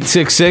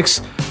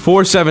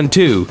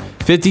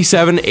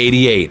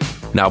 1-866-472-5788.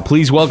 Now,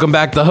 please welcome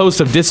back the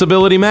host of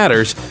Disability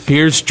Matters.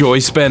 Here's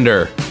Joyce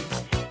Bender.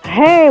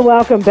 Hey,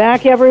 welcome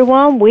back,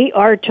 everyone. We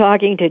are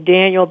talking to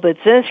Daniel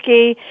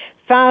Budzinski,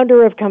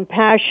 founder of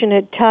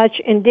Compassionate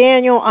Touch. And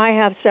Daniel, I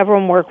have several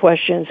more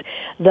questions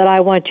that I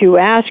want to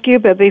ask you.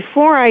 But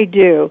before I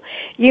do,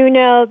 you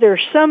know,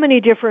 there's so many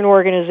different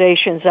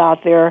organizations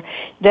out there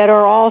that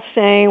are all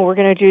saying, we're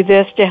going to do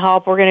this to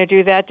help, we're going to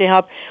do that to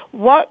help.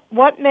 What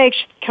makes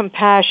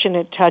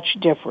Compassionate Touch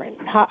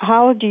different?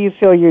 How do you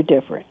feel you're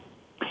different?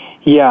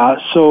 Yeah,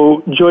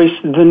 so Joyce,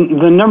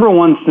 the number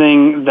one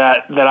thing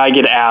that I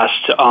get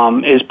asked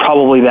is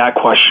probably that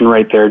question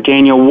right there.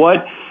 Daniel,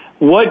 what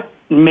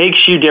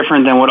makes you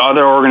different than what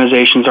other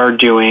organizations are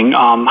doing?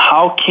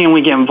 How can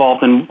we get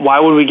involved, and why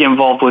would we get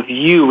involved with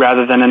you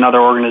rather than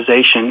another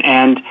organization?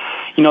 And,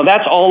 you know,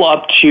 that's all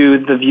up to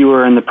the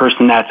viewer and the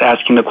person that's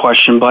asking the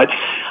question. But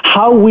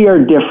how we are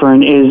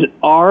different is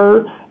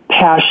our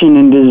passion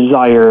and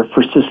desire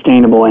for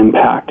sustainable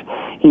impact.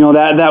 You know,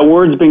 that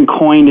word's been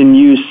coined and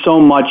used so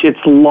much, it's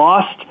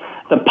lost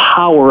the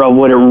power of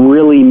what it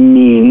really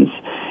means.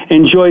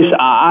 And Joyce,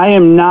 I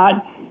am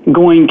not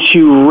going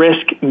to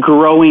risk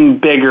growing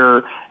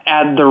bigger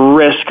at the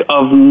risk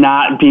of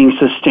not being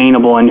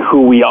sustainable in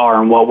who we are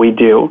and what we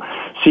do.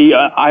 See,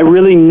 I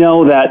really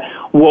know that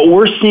what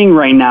we're seeing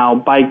right now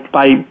by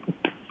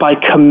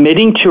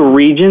committing to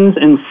regions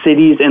and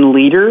cities and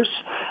leaders,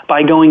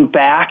 by going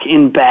back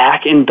and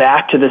back and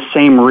back to the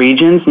same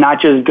regions,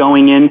 not just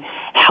going in,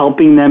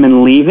 helping them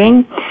and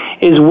leaving,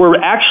 is we're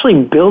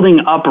actually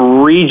building up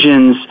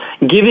regions,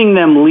 giving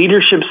them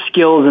leadership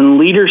skills and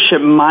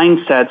leadership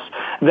mindsets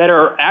that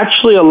are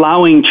actually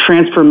allowing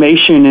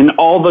transformation in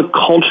all the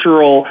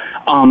cultural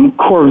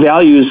core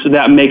values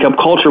that make up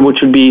culture, which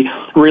would be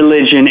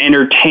religion,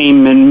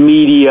 entertainment,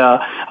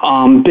 media,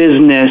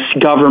 business,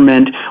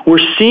 government. We're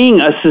seeing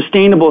a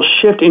sustainable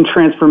shift in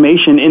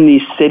transformation in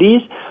these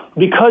cities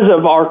because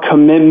of our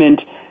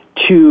commitment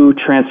to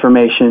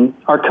transformation,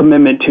 our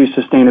commitment to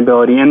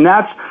sustainability. And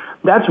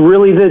that's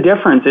really the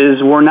difference,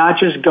 is we're not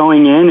just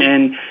going in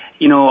and,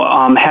 you know,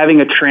 having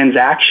a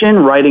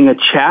transaction, writing a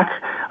check,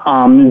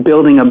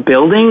 building a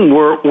building.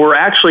 We're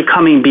actually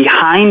coming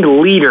behind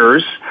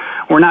leaders.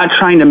 We're not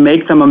trying to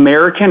make them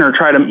American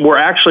we're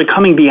actually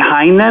coming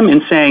behind them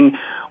and saying,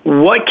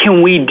 what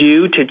can we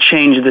do to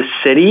change the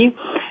city?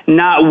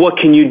 Not what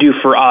can you do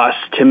for us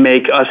to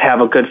make us have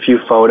a good few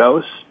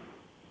photos.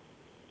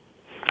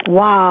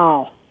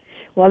 Wow.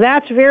 Well,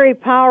 that's very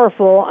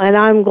powerful, and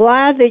I'm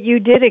glad that you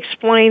did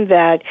explain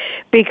that,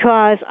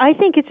 because I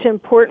think it's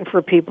important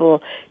for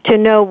people to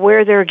know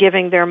where they're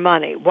giving their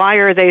money. Why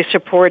are they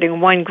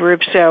supporting one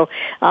group? So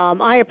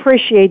I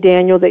appreciate,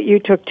 Daniel, that you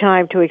took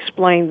time to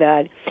explain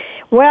that.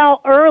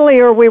 Well,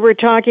 earlier we were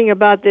talking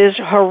about this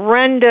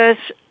horrendous,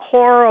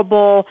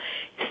 horrible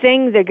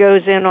thing that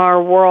goes in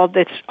our world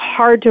that's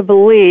hard to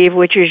believe,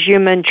 which is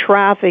human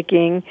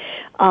trafficking.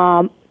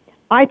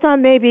 I thought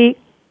maybe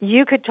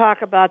you could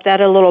talk about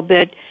that a little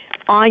bit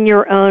on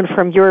your own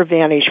from your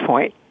vantage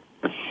point.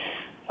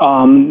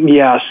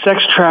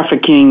 Sex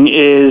trafficking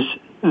is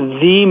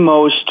the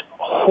most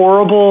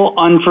horrible,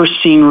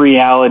 unforeseen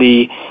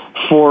reality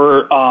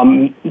for,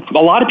 a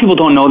lot of people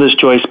don't know this,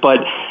 Joyce, but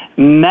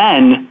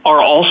men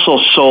are also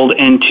sold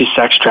into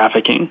sex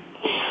trafficking.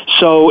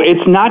 So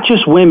it's not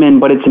just women,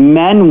 but it's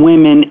men,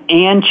 women,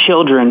 and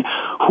children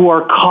who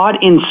are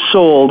caught and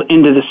sold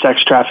into the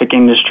sex traffic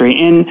industry.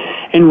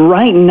 And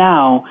right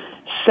now,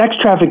 sex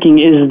trafficking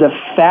is the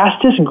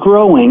fastest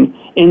growing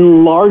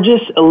and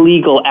largest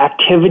illegal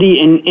activity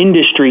in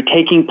industry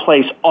taking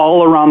place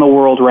all around the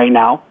world right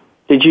now.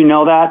 Did you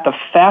know that? The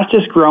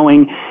fastest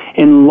growing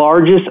and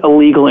largest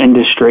illegal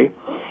industry.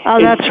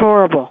 Oh, that's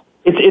horrible.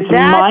 It's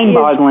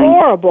mind-boggling. That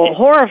is horrible,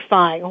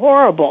 horrifying,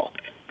 horrible.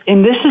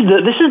 And this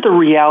is the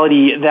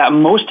reality that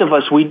most of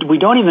us, we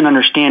don't even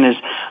understand, is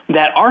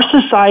that our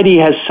society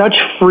has such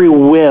free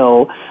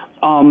will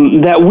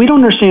that we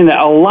don't understand that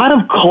a lot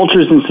of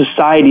cultures and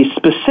societies,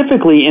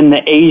 specifically in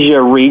the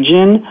Asia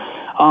region,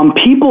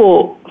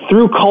 people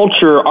through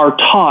culture are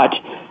taught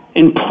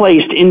and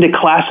placed into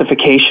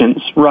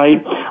classifications,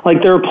 right?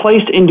 Like they're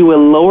placed into a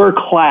lower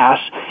class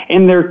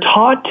and they're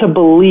taught to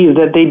believe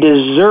that they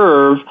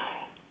deserve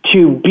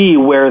to be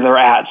where they're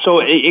at. So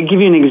I'll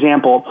give you an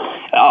example.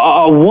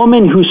 A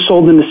woman who's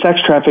sold into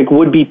sex trafficking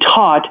would be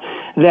taught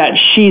that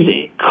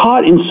she's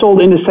caught and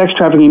sold into sex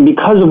trafficking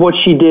because of what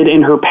she did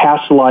in her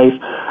past life,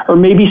 or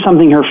maybe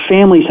something her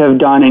families have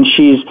done, and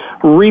she's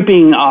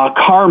reaping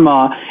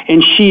karma,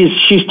 and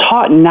she's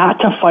taught not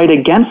to fight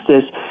against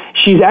this.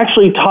 She's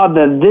actually taught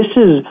that this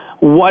is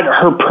what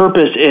her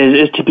purpose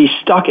is to be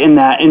stuck in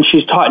that, and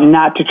she's taught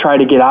not to try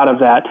to get out of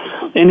that.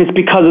 And it's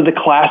because of the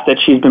class that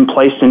she's been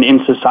placed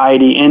in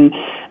society. And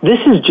this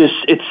is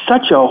it's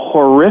such a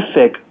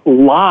horrific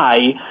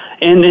lie,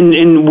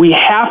 and we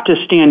have to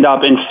stand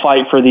up and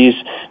fight for these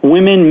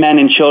women, men,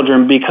 and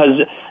children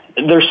because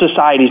their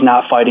society's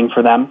not fighting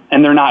for them,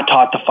 and they're not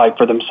taught to fight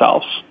for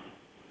themselves.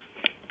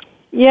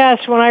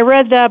 Yes, when I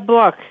read that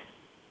book,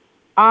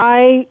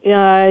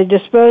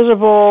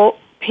 Disposable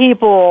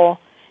People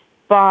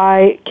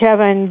by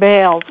Kevin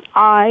Bales,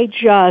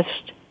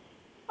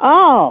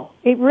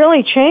 it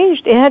really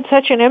changed. It had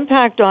such an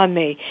impact on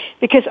me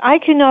because I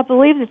could not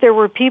believe that there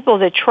were people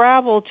that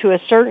traveled to a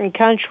certain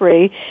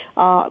country,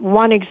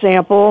 one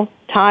example,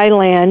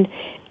 Thailand,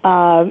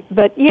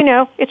 but,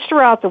 it's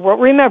throughout the world.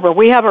 Remember,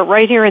 we have it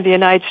right here in the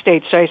United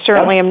States, so I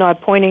certainly am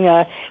not pointing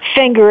a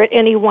finger at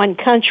any one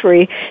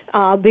country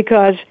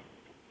because,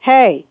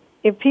 hey,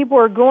 if people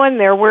are going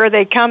there, where are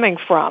they coming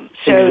from?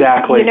 So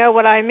exactly. You know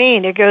what I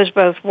mean? It goes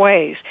both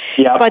ways.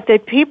 Yep. But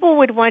that people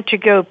would want to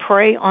go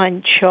prey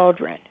on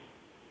children.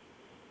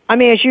 I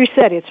mean, as you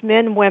said, it's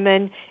men,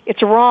 women.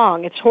 It's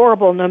wrong. It's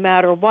horrible no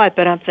matter what.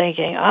 But I'm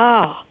thinking,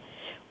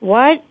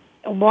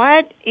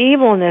 what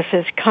evilness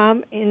has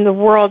come in the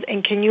world?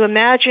 And can you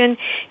imagine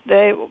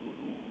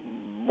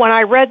when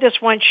I read this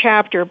one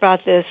chapter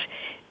about this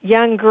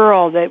young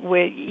girl that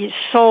was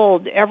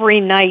sold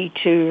every night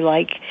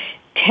to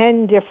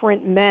 10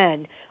 different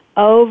men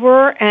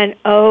over and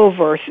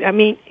over. I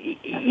mean,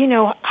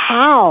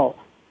 how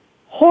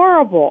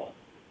horrible.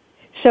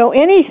 So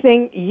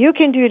anything you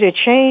can do to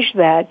change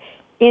that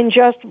in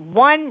just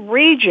one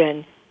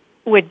region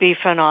would be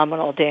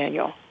phenomenal,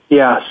 Daniel.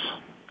 Yes.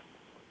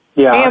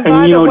 Yeah. And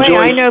by the way,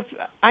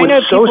 Joyce, I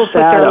know people put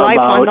their life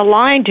on the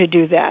line to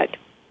do that.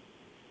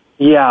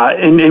 Yeah,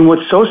 and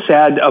what's so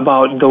sad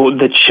about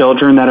the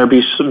children that are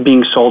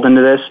being sold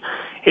into this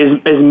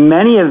is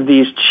many of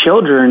these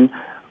children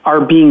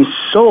are being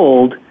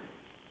sold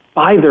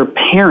by their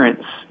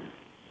parents,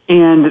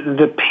 and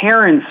the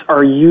parents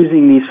are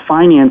using these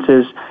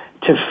finances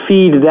to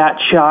feed that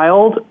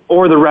child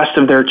or the rest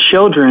of their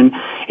children.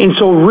 And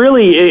so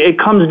really it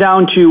comes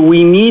down to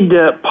we need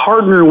to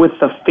partner with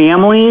the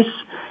families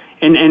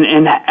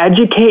and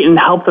educate and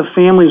help the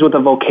families with a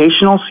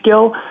vocational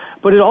skill.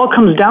 But it all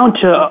comes down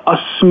to a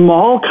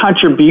small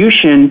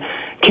contribution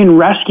can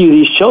rescue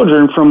these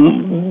children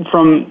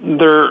from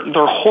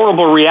their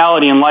horrible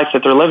reality in life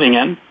that they're living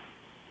in.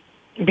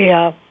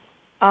 Yeah.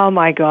 Oh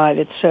my God,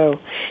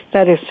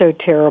 that is so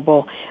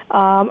terrible.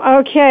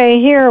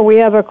 Okay, here we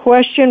have a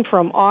question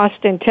from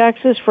Austin,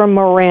 Texas, from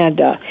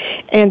Miranda.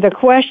 And the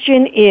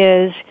question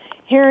is,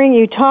 hearing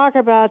you talk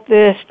about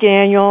this,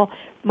 Daniel,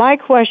 my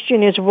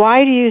question is,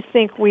 why do you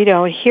think we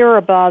don't hear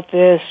about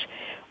this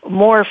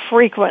more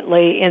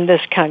frequently in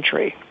this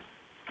country?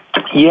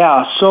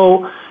 Yeah,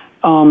 so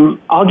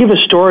I'll give a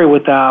story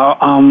with that.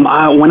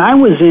 When I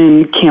was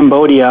in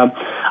Cambodia,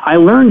 I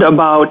learned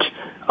about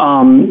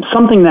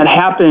something that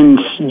happened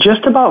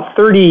just about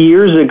 30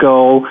 years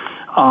ago.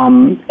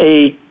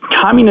 A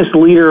communist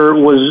leader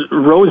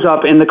rose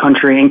up in the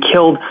country and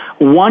killed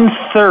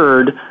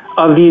 1/3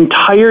 of the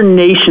entire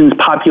nation's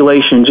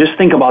population. Just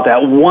think about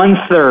that,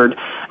 1/3.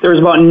 There was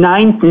about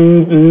 9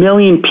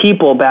 million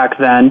people back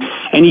then,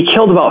 and he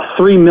killed about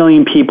 3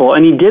 million people.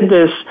 And he did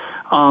this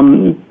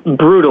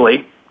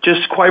brutally.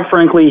 Just quite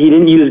frankly, he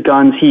didn't use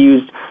guns. He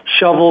used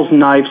shovels,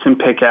 knives, and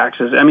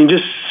pickaxes. I mean,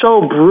 just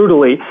so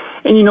brutally.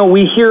 And,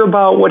 we hear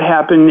about what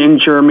happened in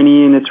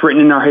Germany, and it's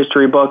written in our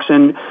history books.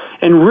 And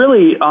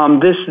really,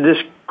 this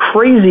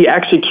crazy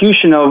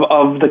execution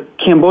of the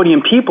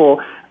Cambodian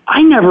people,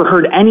 I never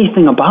heard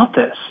anything about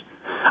this.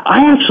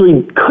 I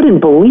actually couldn't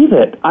believe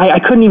it. I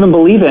couldn't even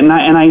believe it. And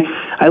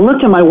I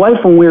looked at my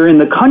wife when we were in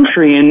the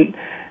country,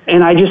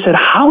 and I just said,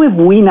 how have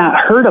we not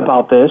heard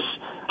about this?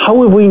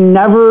 How have we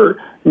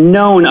never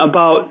known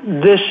about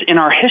this in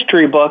our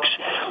history books?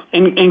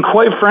 And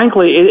quite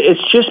frankly,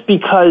 it's just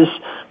because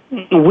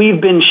we've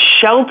been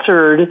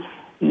sheltered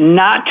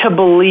not to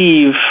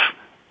believe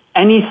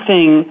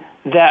anything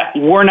that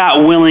we're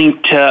not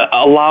willing to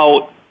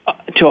allow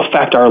to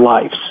affect our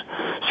lives.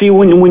 See,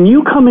 when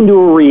you come into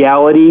a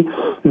reality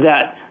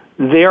that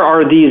there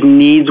are these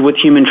needs with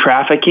human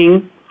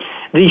trafficking,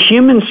 the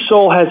human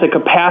soul has a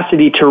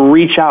capacity to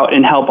reach out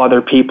and help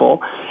other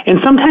people. And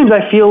sometimes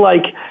I feel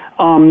like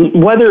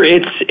whether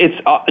it's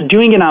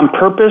doing it on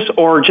purpose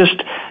or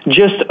just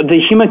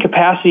the human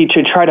capacity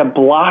to try to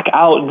block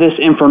out this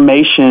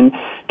information,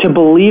 to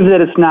believe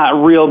that it's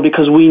not real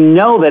because we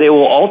know that it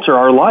will alter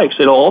our lives.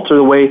 It'll alter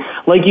the way,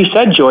 like you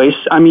said, Joyce,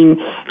 I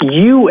mean,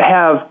 you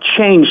have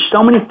changed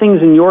so many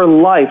things in your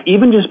life,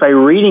 even just by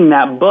reading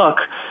that book,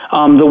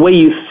 the way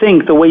you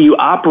think, the way you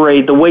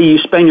operate, the way you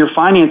spend your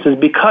finances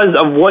because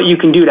of what you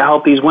can do to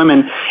help these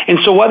women. And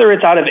so whether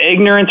it's out of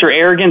ignorance or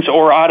arrogance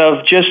or out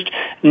of just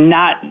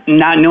not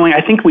knowing,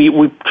 I think we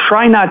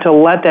try not to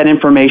let that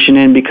information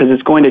in because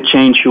it's going to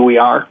change who we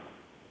are.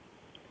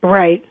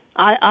 Right.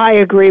 I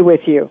agree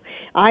with you.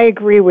 I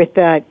agree with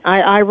that.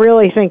 I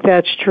really think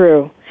that's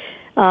true.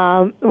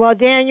 Well,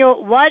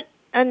 Daniel, what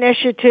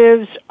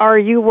initiatives are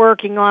you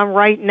working on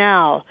right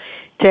now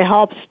to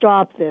help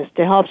stop this,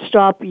 to help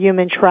stop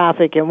human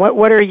trafficking?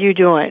 What are you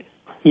doing?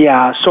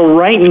 Yeah, so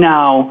right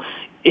now,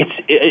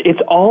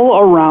 it's all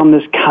around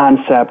this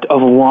concept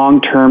of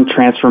long-term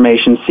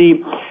transformation.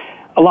 See,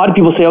 a lot of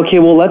people say, okay,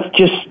 well, let's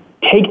just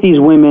take these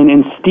women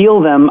and steal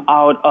them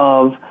out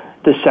of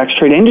the sex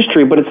trade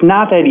industry, but it's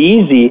not that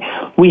easy.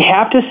 We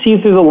have to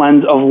see through the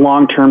lens of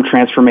long-term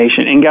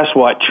transformation. And guess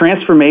what?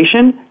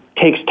 Transformation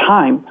takes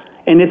time,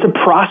 and it's a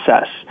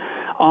process.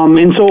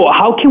 And so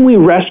how can we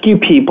rescue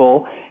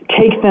people,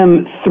 take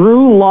them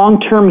through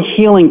long-term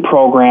healing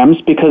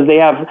programs because they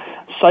have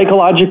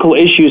psychological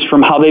issues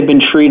from how they've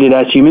been treated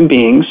as human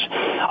beings,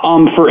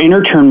 for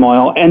inner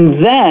turmoil,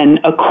 and then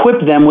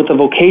equip them with a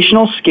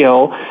vocational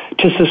skill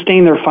to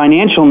sustain their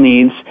financial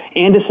needs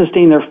and to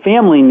sustain their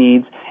family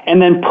needs,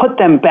 and then put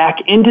them back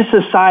into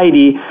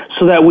society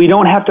so that we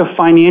don't have to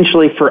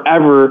financially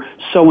forever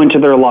sow into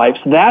their lives.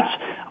 That's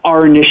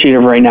our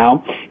initiative right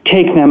now.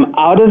 Take them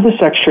out of the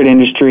sex trade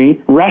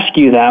industry,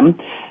 rescue them,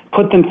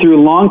 put them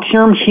through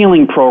long-term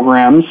healing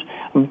programs,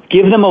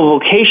 give them a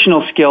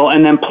vocational skill,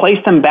 and then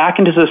place them back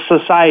into the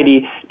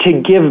society to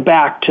give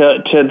back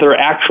to their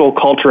actual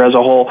culture as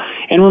a whole.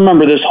 And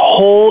remember, this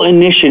whole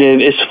initiative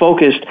is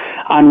focused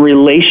on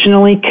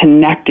relationally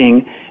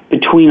connecting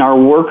between our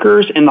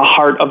workers and the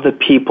heart of the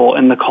people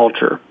and the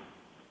culture.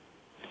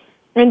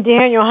 And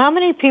Daniel, how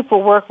many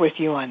people work with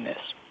you on this?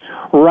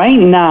 Right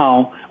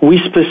now, we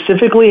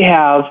specifically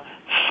have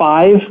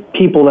 5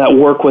 people that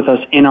work with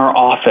us in our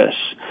office.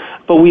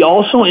 But we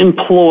also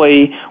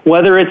employ,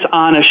 whether it's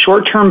on a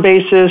short-term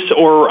basis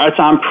or it's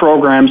on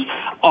programs,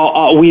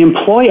 we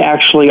employ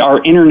actually our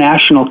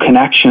international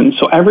connections.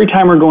 So every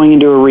time we're going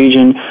into a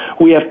region,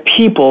 we have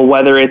people,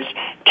 whether it's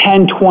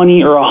 10,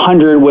 20, or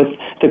 100 with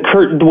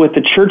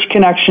the church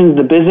connections,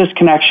 the business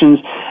connections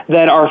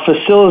that are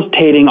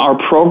facilitating our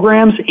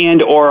programs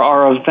and or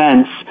our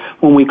events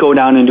when we go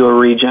down into a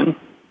region.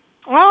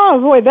 Oh,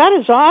 boy, that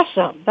is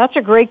awesome. That's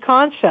a great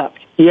concept.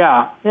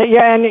 Yeah.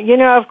 Yeah,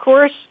 and, of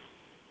course,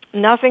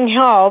 nothing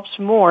helps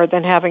more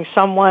than having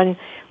someone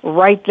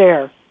right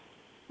there.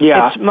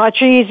 Yeah. It's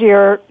much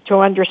easier to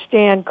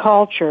understand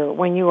culture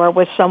when you are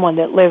with someone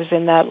that lives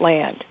in that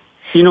land.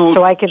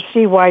 So I can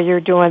see why you're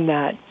doing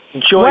that.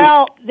 Joyce.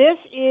 Well, this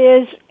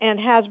is and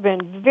has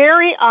been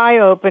very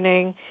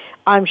eye-opening,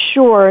 I'm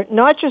sure,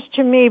 not just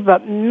to me,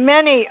 but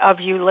many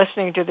of you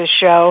listening to the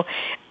show.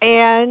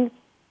 And,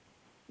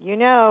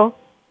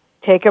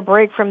 take a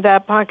break from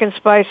that pumpkin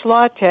spice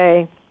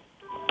latte,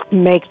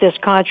 make this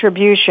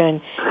contribution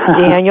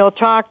Daniel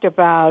talked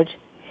about.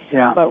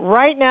 Yeah. But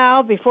right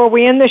now, before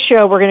we end the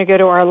show, we're going to go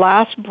to our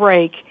last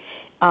break,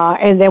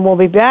 and then we'll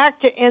be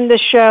back to end the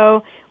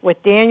show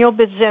with Daniel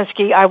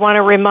Budzinski. I want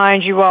to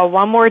remind you all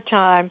one more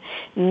time,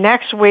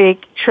 next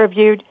week,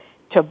 tribute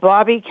to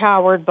Bobby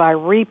Coward by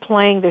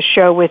replaying the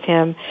show with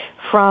him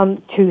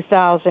from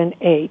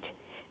 2008.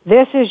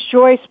 This is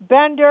Joyce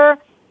Bender,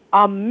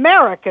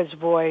 America's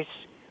Voice,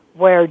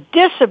 where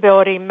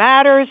disability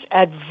matters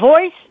at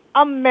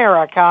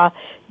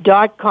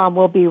voiceamerica.com.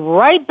 We'll be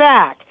right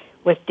back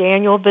with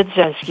Daniel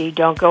Budzinski.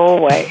 Don't go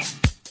away.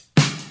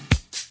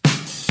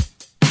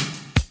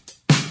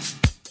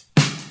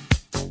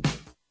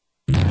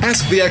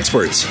 Ask the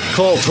experts.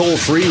 Call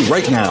toll-free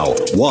right now,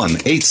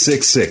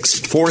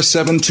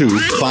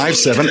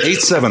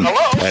 1-866-472-5787.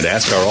 And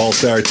ask our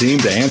All-Star team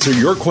to answer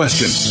your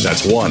question.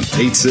 That's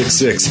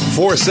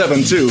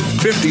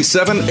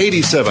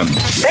 1-866-472-5787.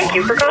 Thank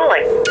you for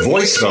calling.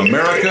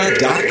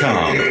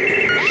 VoiceAmerica.com.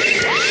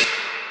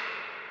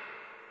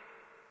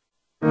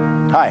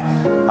 Hi,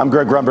 I'm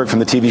Greg Grunberg from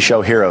the TV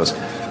show Heroes.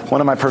 One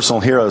of my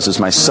personal heroes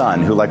is my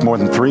son, who, like more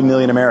than 3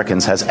 million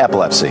Americans, has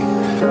epilepsy.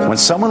 When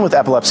someone with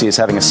epilepsy is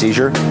having a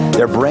seizure,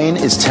 their brain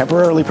is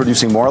temporarily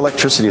producing more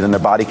electricity than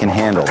their body can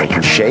handle. They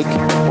can shake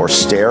or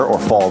stare or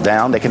fall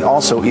down. They can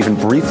also even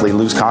briefly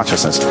lose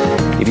consciousness.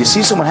 If you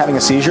see someone having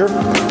a seizure,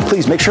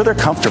 please make sure they're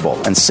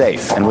comfortable and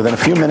safe. And within a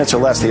few minutes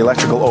or less, the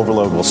electrical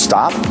overload will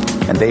stop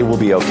and they will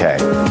be okay.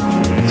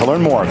 To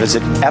learn more,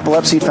 visit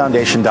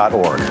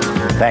epilepsyfoundation.org.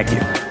 Thank you.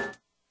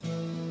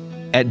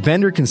 At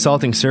Bender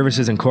Consulting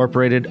Services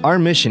Incorporated, our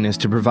mission is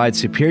to provide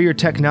superior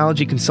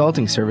technology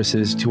consulting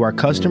services to our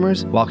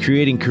customers while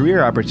creating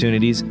career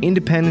opportunities,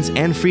 independence,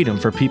 and freedom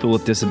for people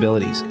with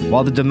disabilities.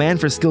 While the demand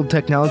for skilled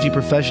technology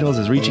professionals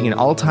is reaching an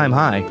all-time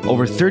high,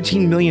 over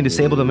 13 million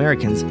disabled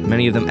Americans,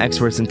 many of them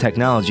experts in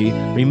technology,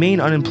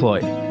 remain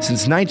unemployed.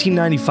 Since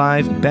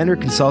 1995, Bender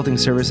Consulting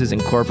Services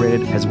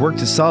Incorporated has worked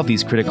to solve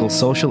these critical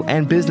social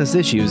and business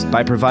issues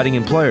by providing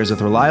employers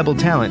with reliable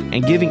talent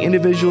and giving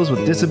individuals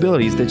with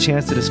disabilities the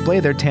chance to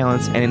display their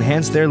talents and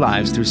enhance their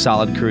lives through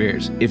solid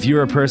careers. If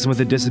you're a person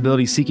with a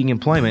disability seeking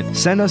employment,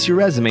 send us your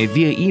resume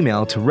via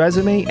email to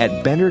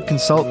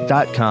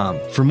resume@benderconsult.com.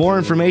 For more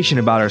information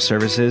about our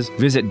services,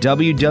 visit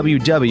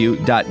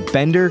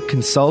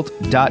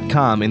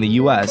www.benderconsult.com in the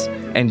U.S.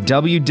 and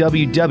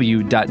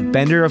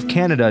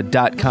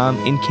www.benderofcanada.com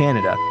in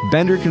Canada.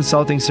 Bender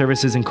Consulting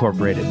Services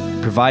Incorporated,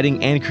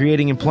 providing and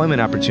creating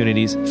employment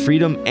opportunities,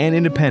 freedom, and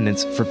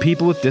independence for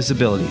people with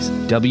disabilities.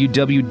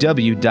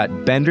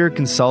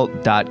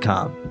 www.benderconsult.com.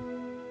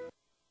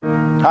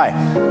 Hi,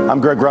 I'm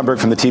Greg Grunberg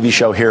from the TV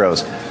show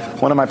Heroes.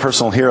 One of my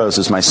personal heroes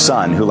is my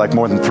son, who, like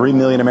more than 3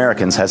 million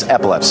Americans, has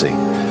epilepsy.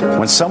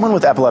 When someone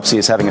with epilepsy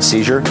is having a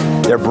seizure,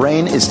 their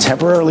brain is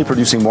temporarily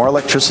producing more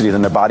electricity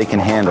than their body can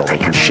handle. They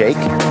can shake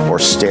or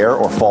stare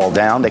or fall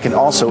down. They can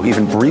also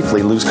even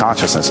briefly lose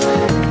consciousness.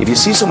 If you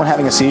see someone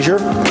having a seizure,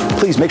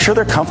 please make sure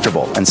they're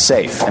comfortable and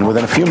safe. And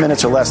within a few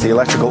minutes or less, the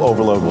electrical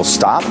overload will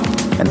stop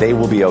and they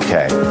will be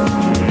okay.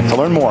 To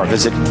learn more,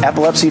 visit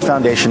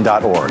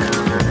epilepsyfoundation.org.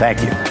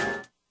 Thank you.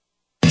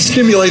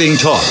 Stimulating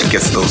talk. It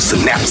gets those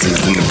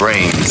synapses in the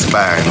brain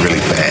firing really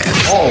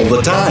fast. All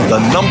the time. The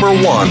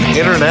 #1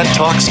 Internet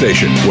talk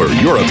station where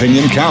your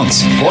opinion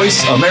counts.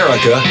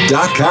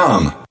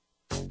 VoiceAmerica.com.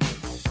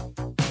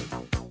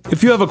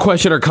 If you have a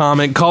question or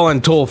comment, call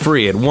in toll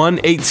free at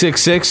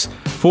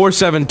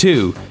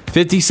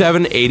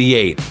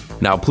 1-866-472-5788.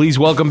 Now, please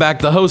welcome back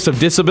the host of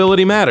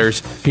Disability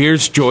Matters.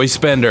 Here's Joyce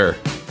Bender.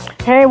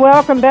 Hey,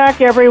 welcome back,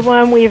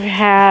 everyone. We've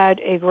had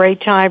a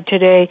great time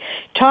today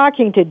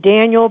talking to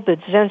Daniel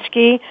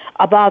Budzinski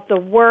about the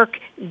work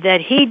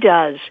that he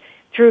does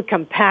through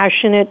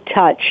Compassionate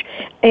Touch.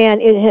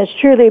 And it has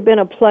truly been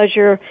a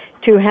pleasure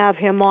to have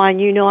him on.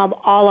 You know, I'm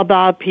all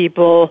about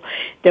people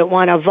that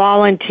want to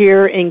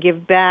volunteer and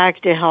give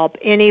back to help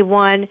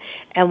anyone.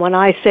 And when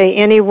I say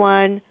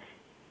anyone,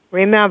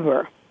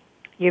 remember,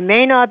 you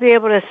may not be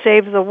able to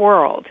save the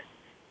world,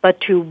 but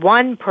to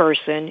one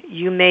person,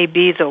 you may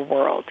be the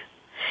world.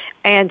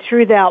 And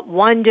through that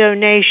one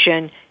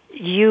donation,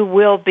 you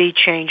will be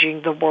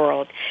changing the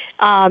world.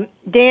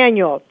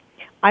 Daniel,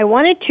 I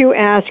wanted to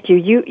ask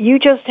you, you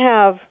just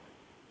have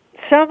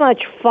so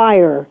much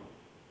fire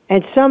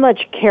and so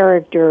much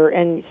character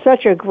and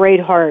such a great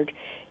heart,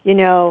 you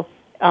know,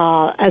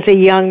 as a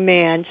young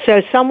man.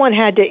 So someone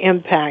had to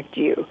impact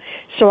you.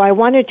 So I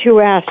wanted to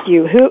ask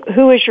you,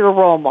 who is your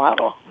role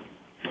model?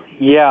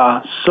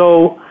 Yeah,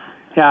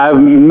 I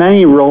have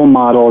many role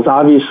models.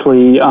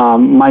 Obviously,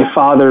 my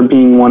father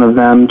being one of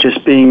them,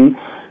 just being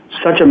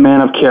such a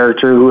man of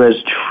character who has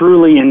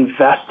truly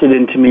invested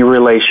into me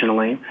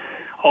relationally,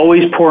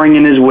 always pouring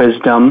in his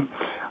wisdom.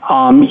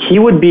 He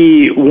would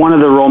be one of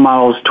the role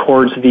models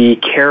towards the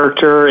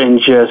character and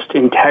just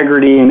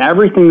integrity, and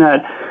everything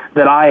that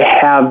I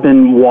have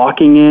been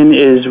walking in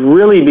is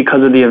really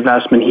because of the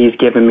investment he's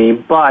given me.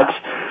 But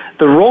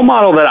the role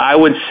model that I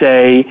would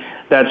say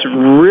that's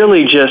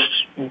really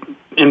just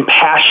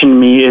impassioned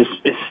me is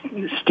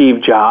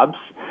Steve Jobs.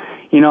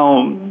 You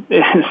know,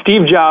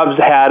 Steve Jobs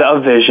had a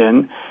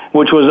vision,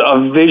 which was a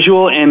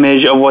visual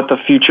image of what the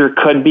future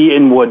could be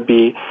and would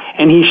be,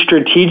 and he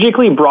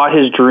strategically brought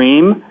his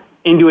dream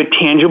into a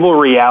tangible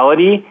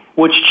reality,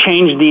 which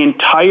changed the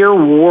entire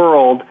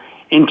world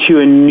into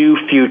a new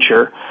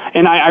future.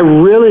 And I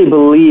really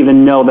believe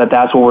and know that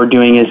that's what we're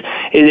doing is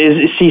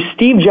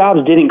Steve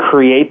Jobs didn't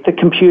create the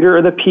computer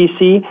or the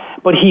PC,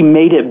 but he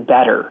made it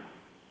better.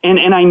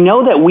 And I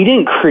know that we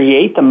didn't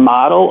create the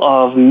model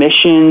of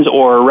missions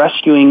or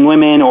rescuing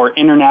women or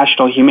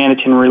international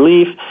humanitarian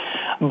relief,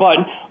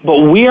 but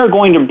we are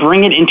going to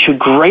bring it into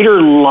greater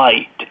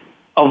light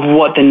of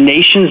what the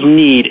nations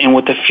need and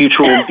what the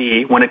future will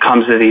be when it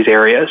comes to these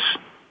areas.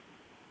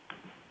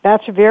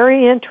 That's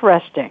very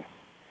interesting.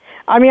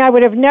 I mean, I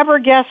would have never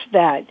guessed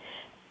that,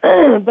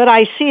 but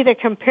I see the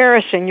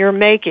comparison you're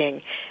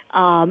making.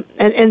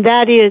 And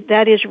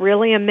that is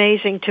really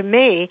amazing to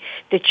me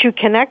that you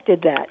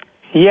connected that.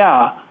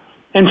 Yeah.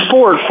 And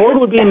Ford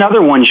would be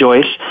another one,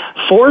 Joyce.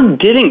 Ford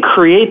didn't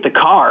create the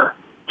car.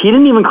 He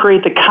didn't even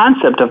create the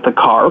concept of the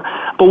car.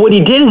 But what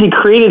he did is he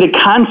created a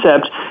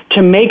concept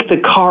to make the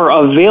car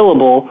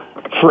available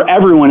for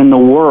everyone in the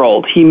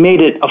world. He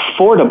made it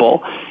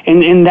affordable.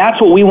 And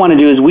that's what we want to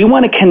do, is we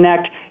want to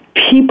connect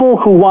people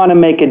who want to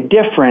make a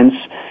difference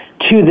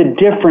to the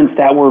difference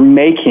that we're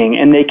making,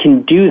 and they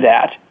can do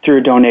that through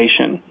a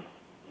donation.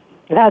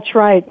 That's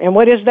right. And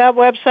what is that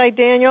website,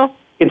 Daniel?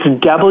 It's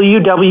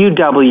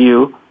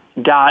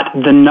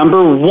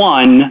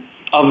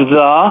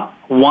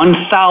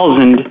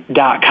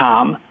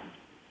www.1000.com.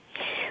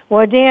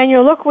 Well,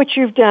 Daniel, look what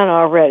you've done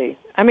already.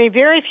 I mean,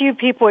 very few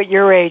people at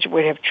your age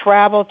would have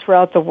traveled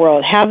throughout the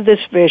world, have this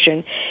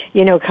vision,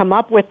 come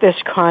up with this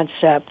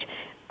concept,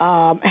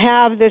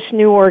 have this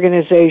new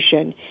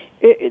organization.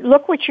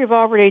 Look what you've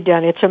already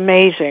done. It's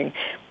amazing.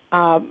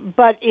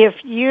 But if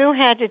you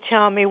had to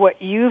tell me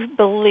what you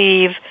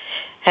believe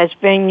has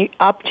been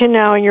up to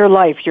now in your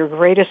life, your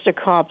greatest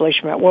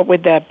accomplishment, what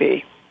would that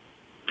be?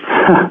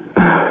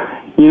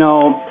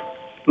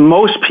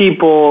 Most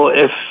people,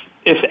 if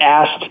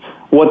asked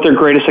what their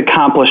greatest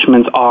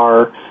accomplishments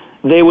are,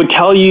 they would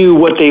tell you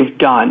what they've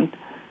done.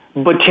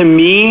 But to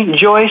me,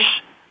 Joyce,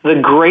 the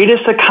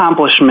greatest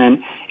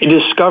accomplishment is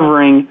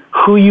discovering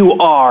who you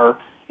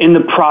are in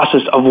the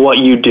process of what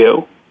you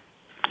do.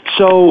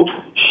 So,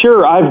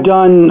 sure, I've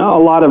done a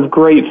lot of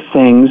great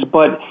things,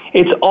 but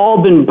it's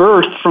all been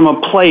birthed from a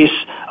place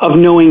of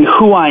knowing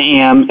who I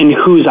am and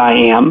whose I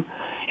am.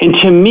 And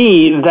to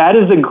me, that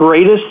is the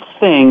greatest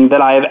thing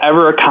that I have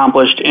ever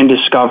accomplished and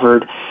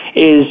discovered,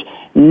 is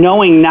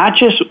knowing not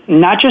just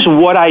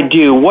what I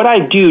do. What I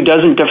do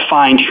doesn't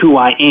define who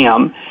I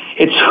am.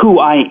 It's who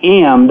I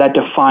am that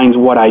defines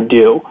what I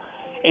do.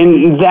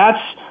 And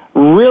that's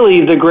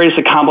really the greatest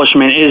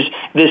accomplishment, is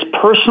this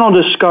personal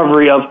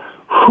discovery of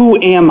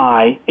who am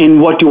I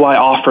and what do I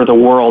offer the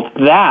world.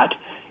 That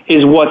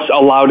is what's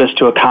allowed us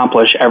to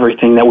accomplish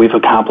everything that we've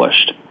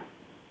accomplished.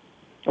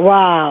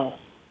 Wow.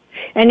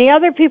 And the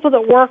other people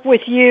that work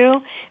with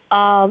you,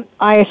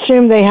 I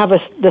assume they have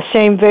the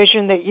same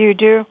vision that you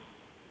do?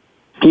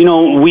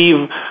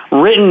 We've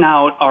written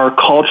out our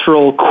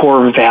cultural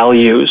core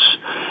values,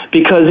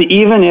 because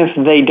even if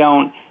they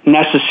don't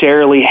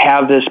necessarily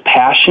have this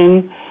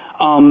passion,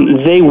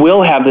 they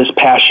will have this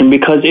passion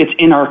because it's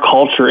in our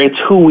culture. It's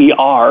who we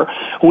are.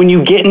 When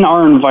you get in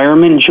our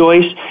environment,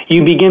 Joyce,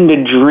 you begin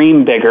to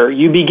dream bigger.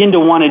 You begin to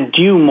want to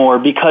do more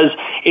because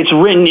it's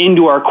written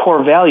into our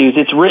core values.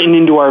 It's written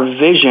into our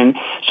vision.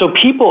 So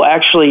people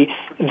actually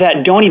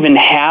that don't even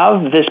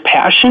have this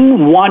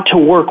passion want to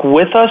work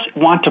with us,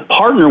 want to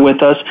partner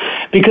with us,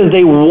 because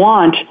they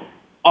want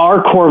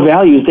our core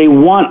values. They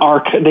want our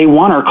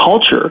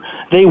culture.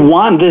 They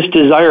want this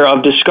desire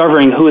of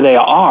discovering who they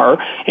are.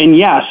 And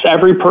yes,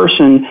 every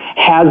person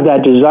has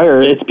that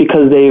desire. It's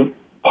because they've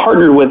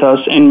partnered with us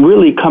and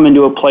really come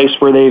into a place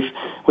where they've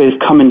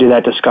come into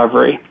that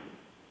discovery.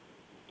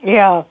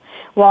 Yeah.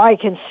 Well, I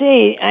can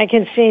see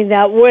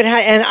that would,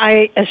 and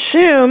I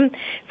assume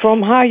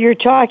from how you're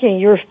talking,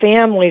 your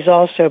family's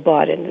also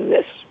bought into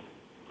this.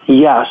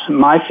 Yes,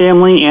 my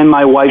family and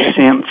my wife's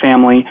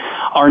family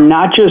are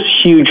not just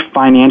huge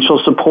financial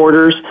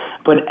supporters,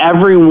 but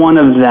every one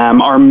of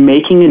them are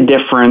making a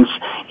difference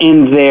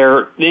in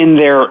their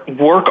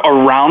work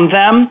around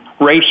them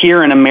right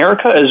here in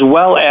America, as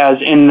well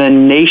as in the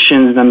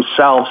nations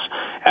themselves.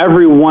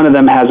 Every one of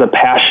them has a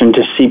passion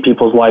to see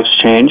people's lives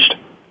changed.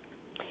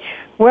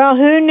 Well,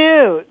 who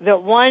knew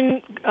that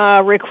one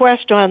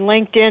request on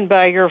LinkedIn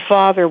by your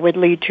father would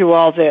lead to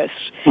all this?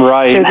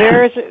 Right. So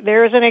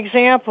there's an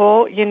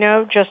example,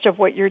 just of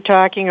what you're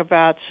talking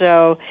about.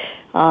 So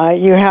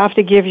you have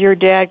to give your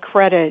dad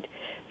credit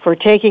for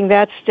taking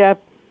that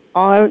step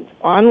on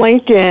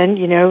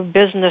LinkedIn,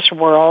 business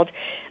world,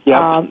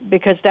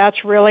 because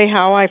that's really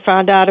how I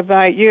found out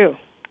about you.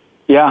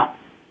 Yeah.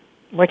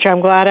 Which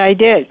I'm glad I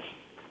did.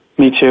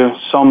 Me too,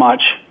 so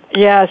much.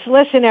 Yes,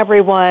 listen,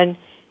 everyone.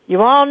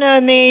 You all know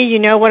me. You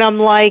know what I'm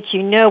like.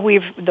 You know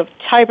the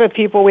type of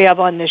people we have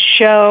on this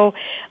show.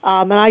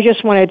 And I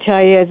just want to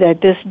tell you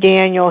that this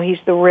Daniel, he's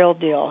the real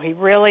deal. He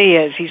really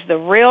is. He's the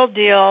real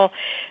deal.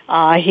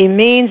 He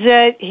means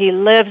it. He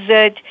lives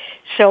it.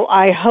 So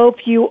I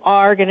hope you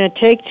are going to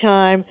take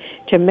time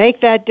to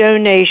make that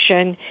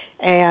donation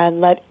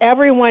and let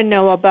everyone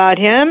know about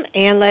him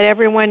and let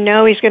everyone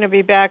know he's going to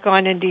be back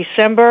on in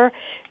December.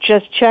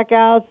 Just check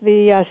out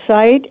the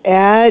site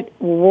at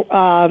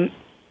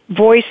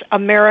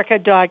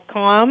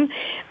voiceamerica.com,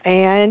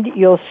 and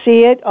you'll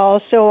see it.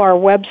 Also, our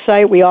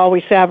website, we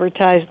always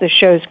advertise the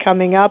shows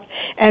coming up.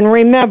 And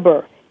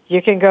remember,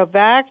 you can go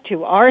back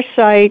to our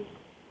site,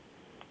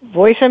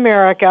 Voice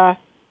America,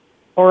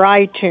 or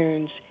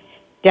iTunes,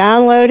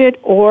 download it,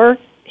 or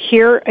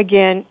hear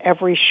again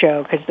every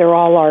show, because they're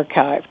all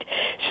archived.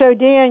 So,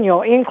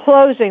 Daniel, in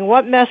closing,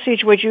 what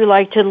message would you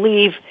like to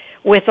leave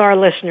with our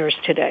listeners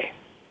today?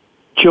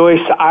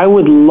 Joyce, I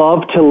would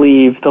love to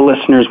leave the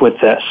listeners with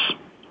this,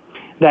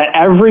 that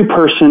every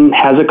person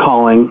has a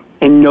calling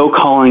and no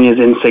calling is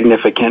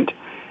insignificant.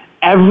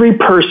 Every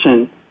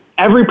person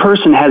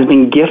has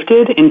been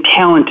gifted and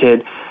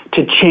talented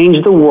to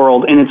change the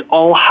world, and it's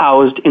all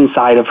housed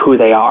inside of who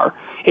they are.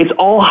 It's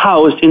all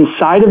housed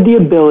inside of the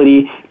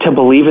ability to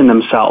believe in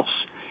themselves.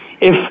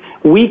 If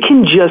we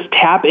can just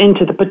tap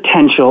into the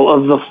potential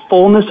of the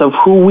fullness of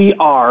who we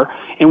are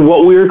and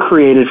what we were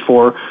created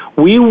for,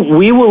 we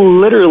will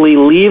literally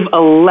leave a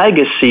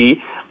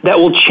legacy that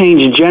will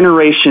change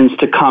generations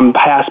to come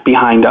past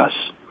behind us.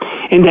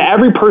 And to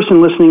every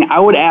person listening, I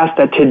would ask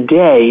that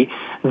today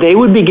they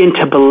would begin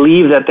to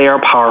believe that they are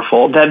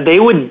powerful, that they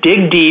would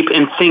dig deep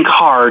and think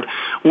hard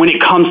when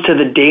it comes to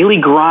the daily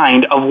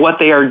grind of what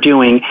they are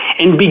doing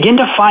and begin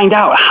to find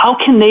out how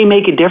can they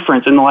make a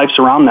difference in the lives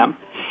around them.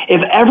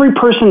 If every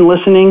person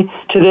listening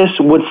to this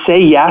would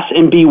say yes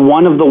and be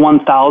one of the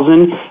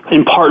 1,000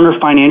 and partner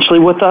financially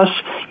with us,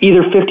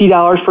 either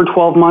 $50 for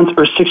 12 months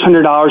or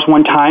 $600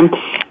 one time,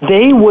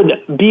 they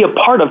would be a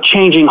part of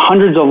changing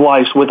hundreds of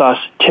lives with us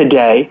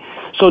today.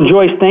 So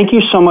Joyce, thank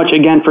you so much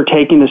again for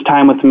taking this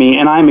time with me,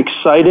 and I'm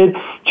excited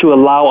to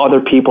allow other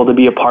people to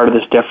be a part of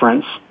this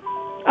difference.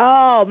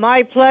 Oh,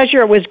 my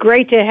pleasure. It was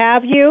great to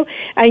have you.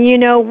 And you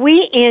know,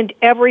 we end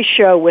every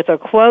show with a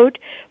quote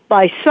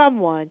by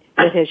someone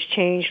that has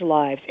changed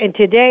lives. And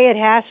today it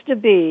has to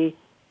be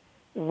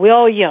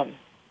William,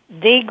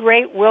 the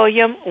great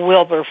William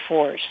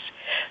Wilberforce,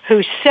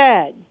 who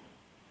said,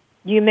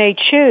 "You may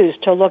choose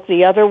to look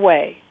the other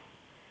way,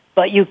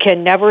 but you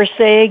can never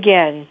say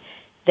again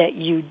that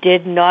you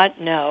did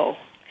not know."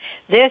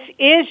 This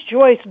is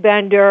Joyce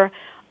Bender,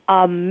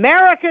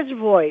 America's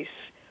Voice,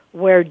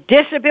 where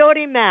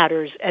disability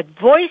matters, at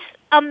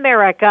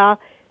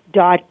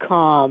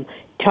voiceamerica.com.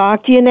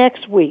 Talk to you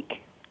next week.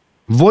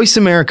 Voice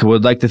America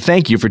would like to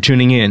thank you for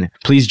tuning in.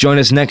 Please join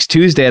us next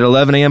Tuesday at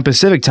 11 a.m.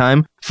 Pacific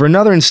Time for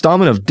another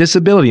installment of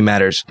Disability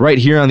Matters, right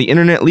here on the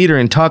internet leader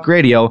in talk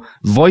radio,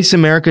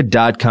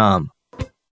 voiceamerica.com.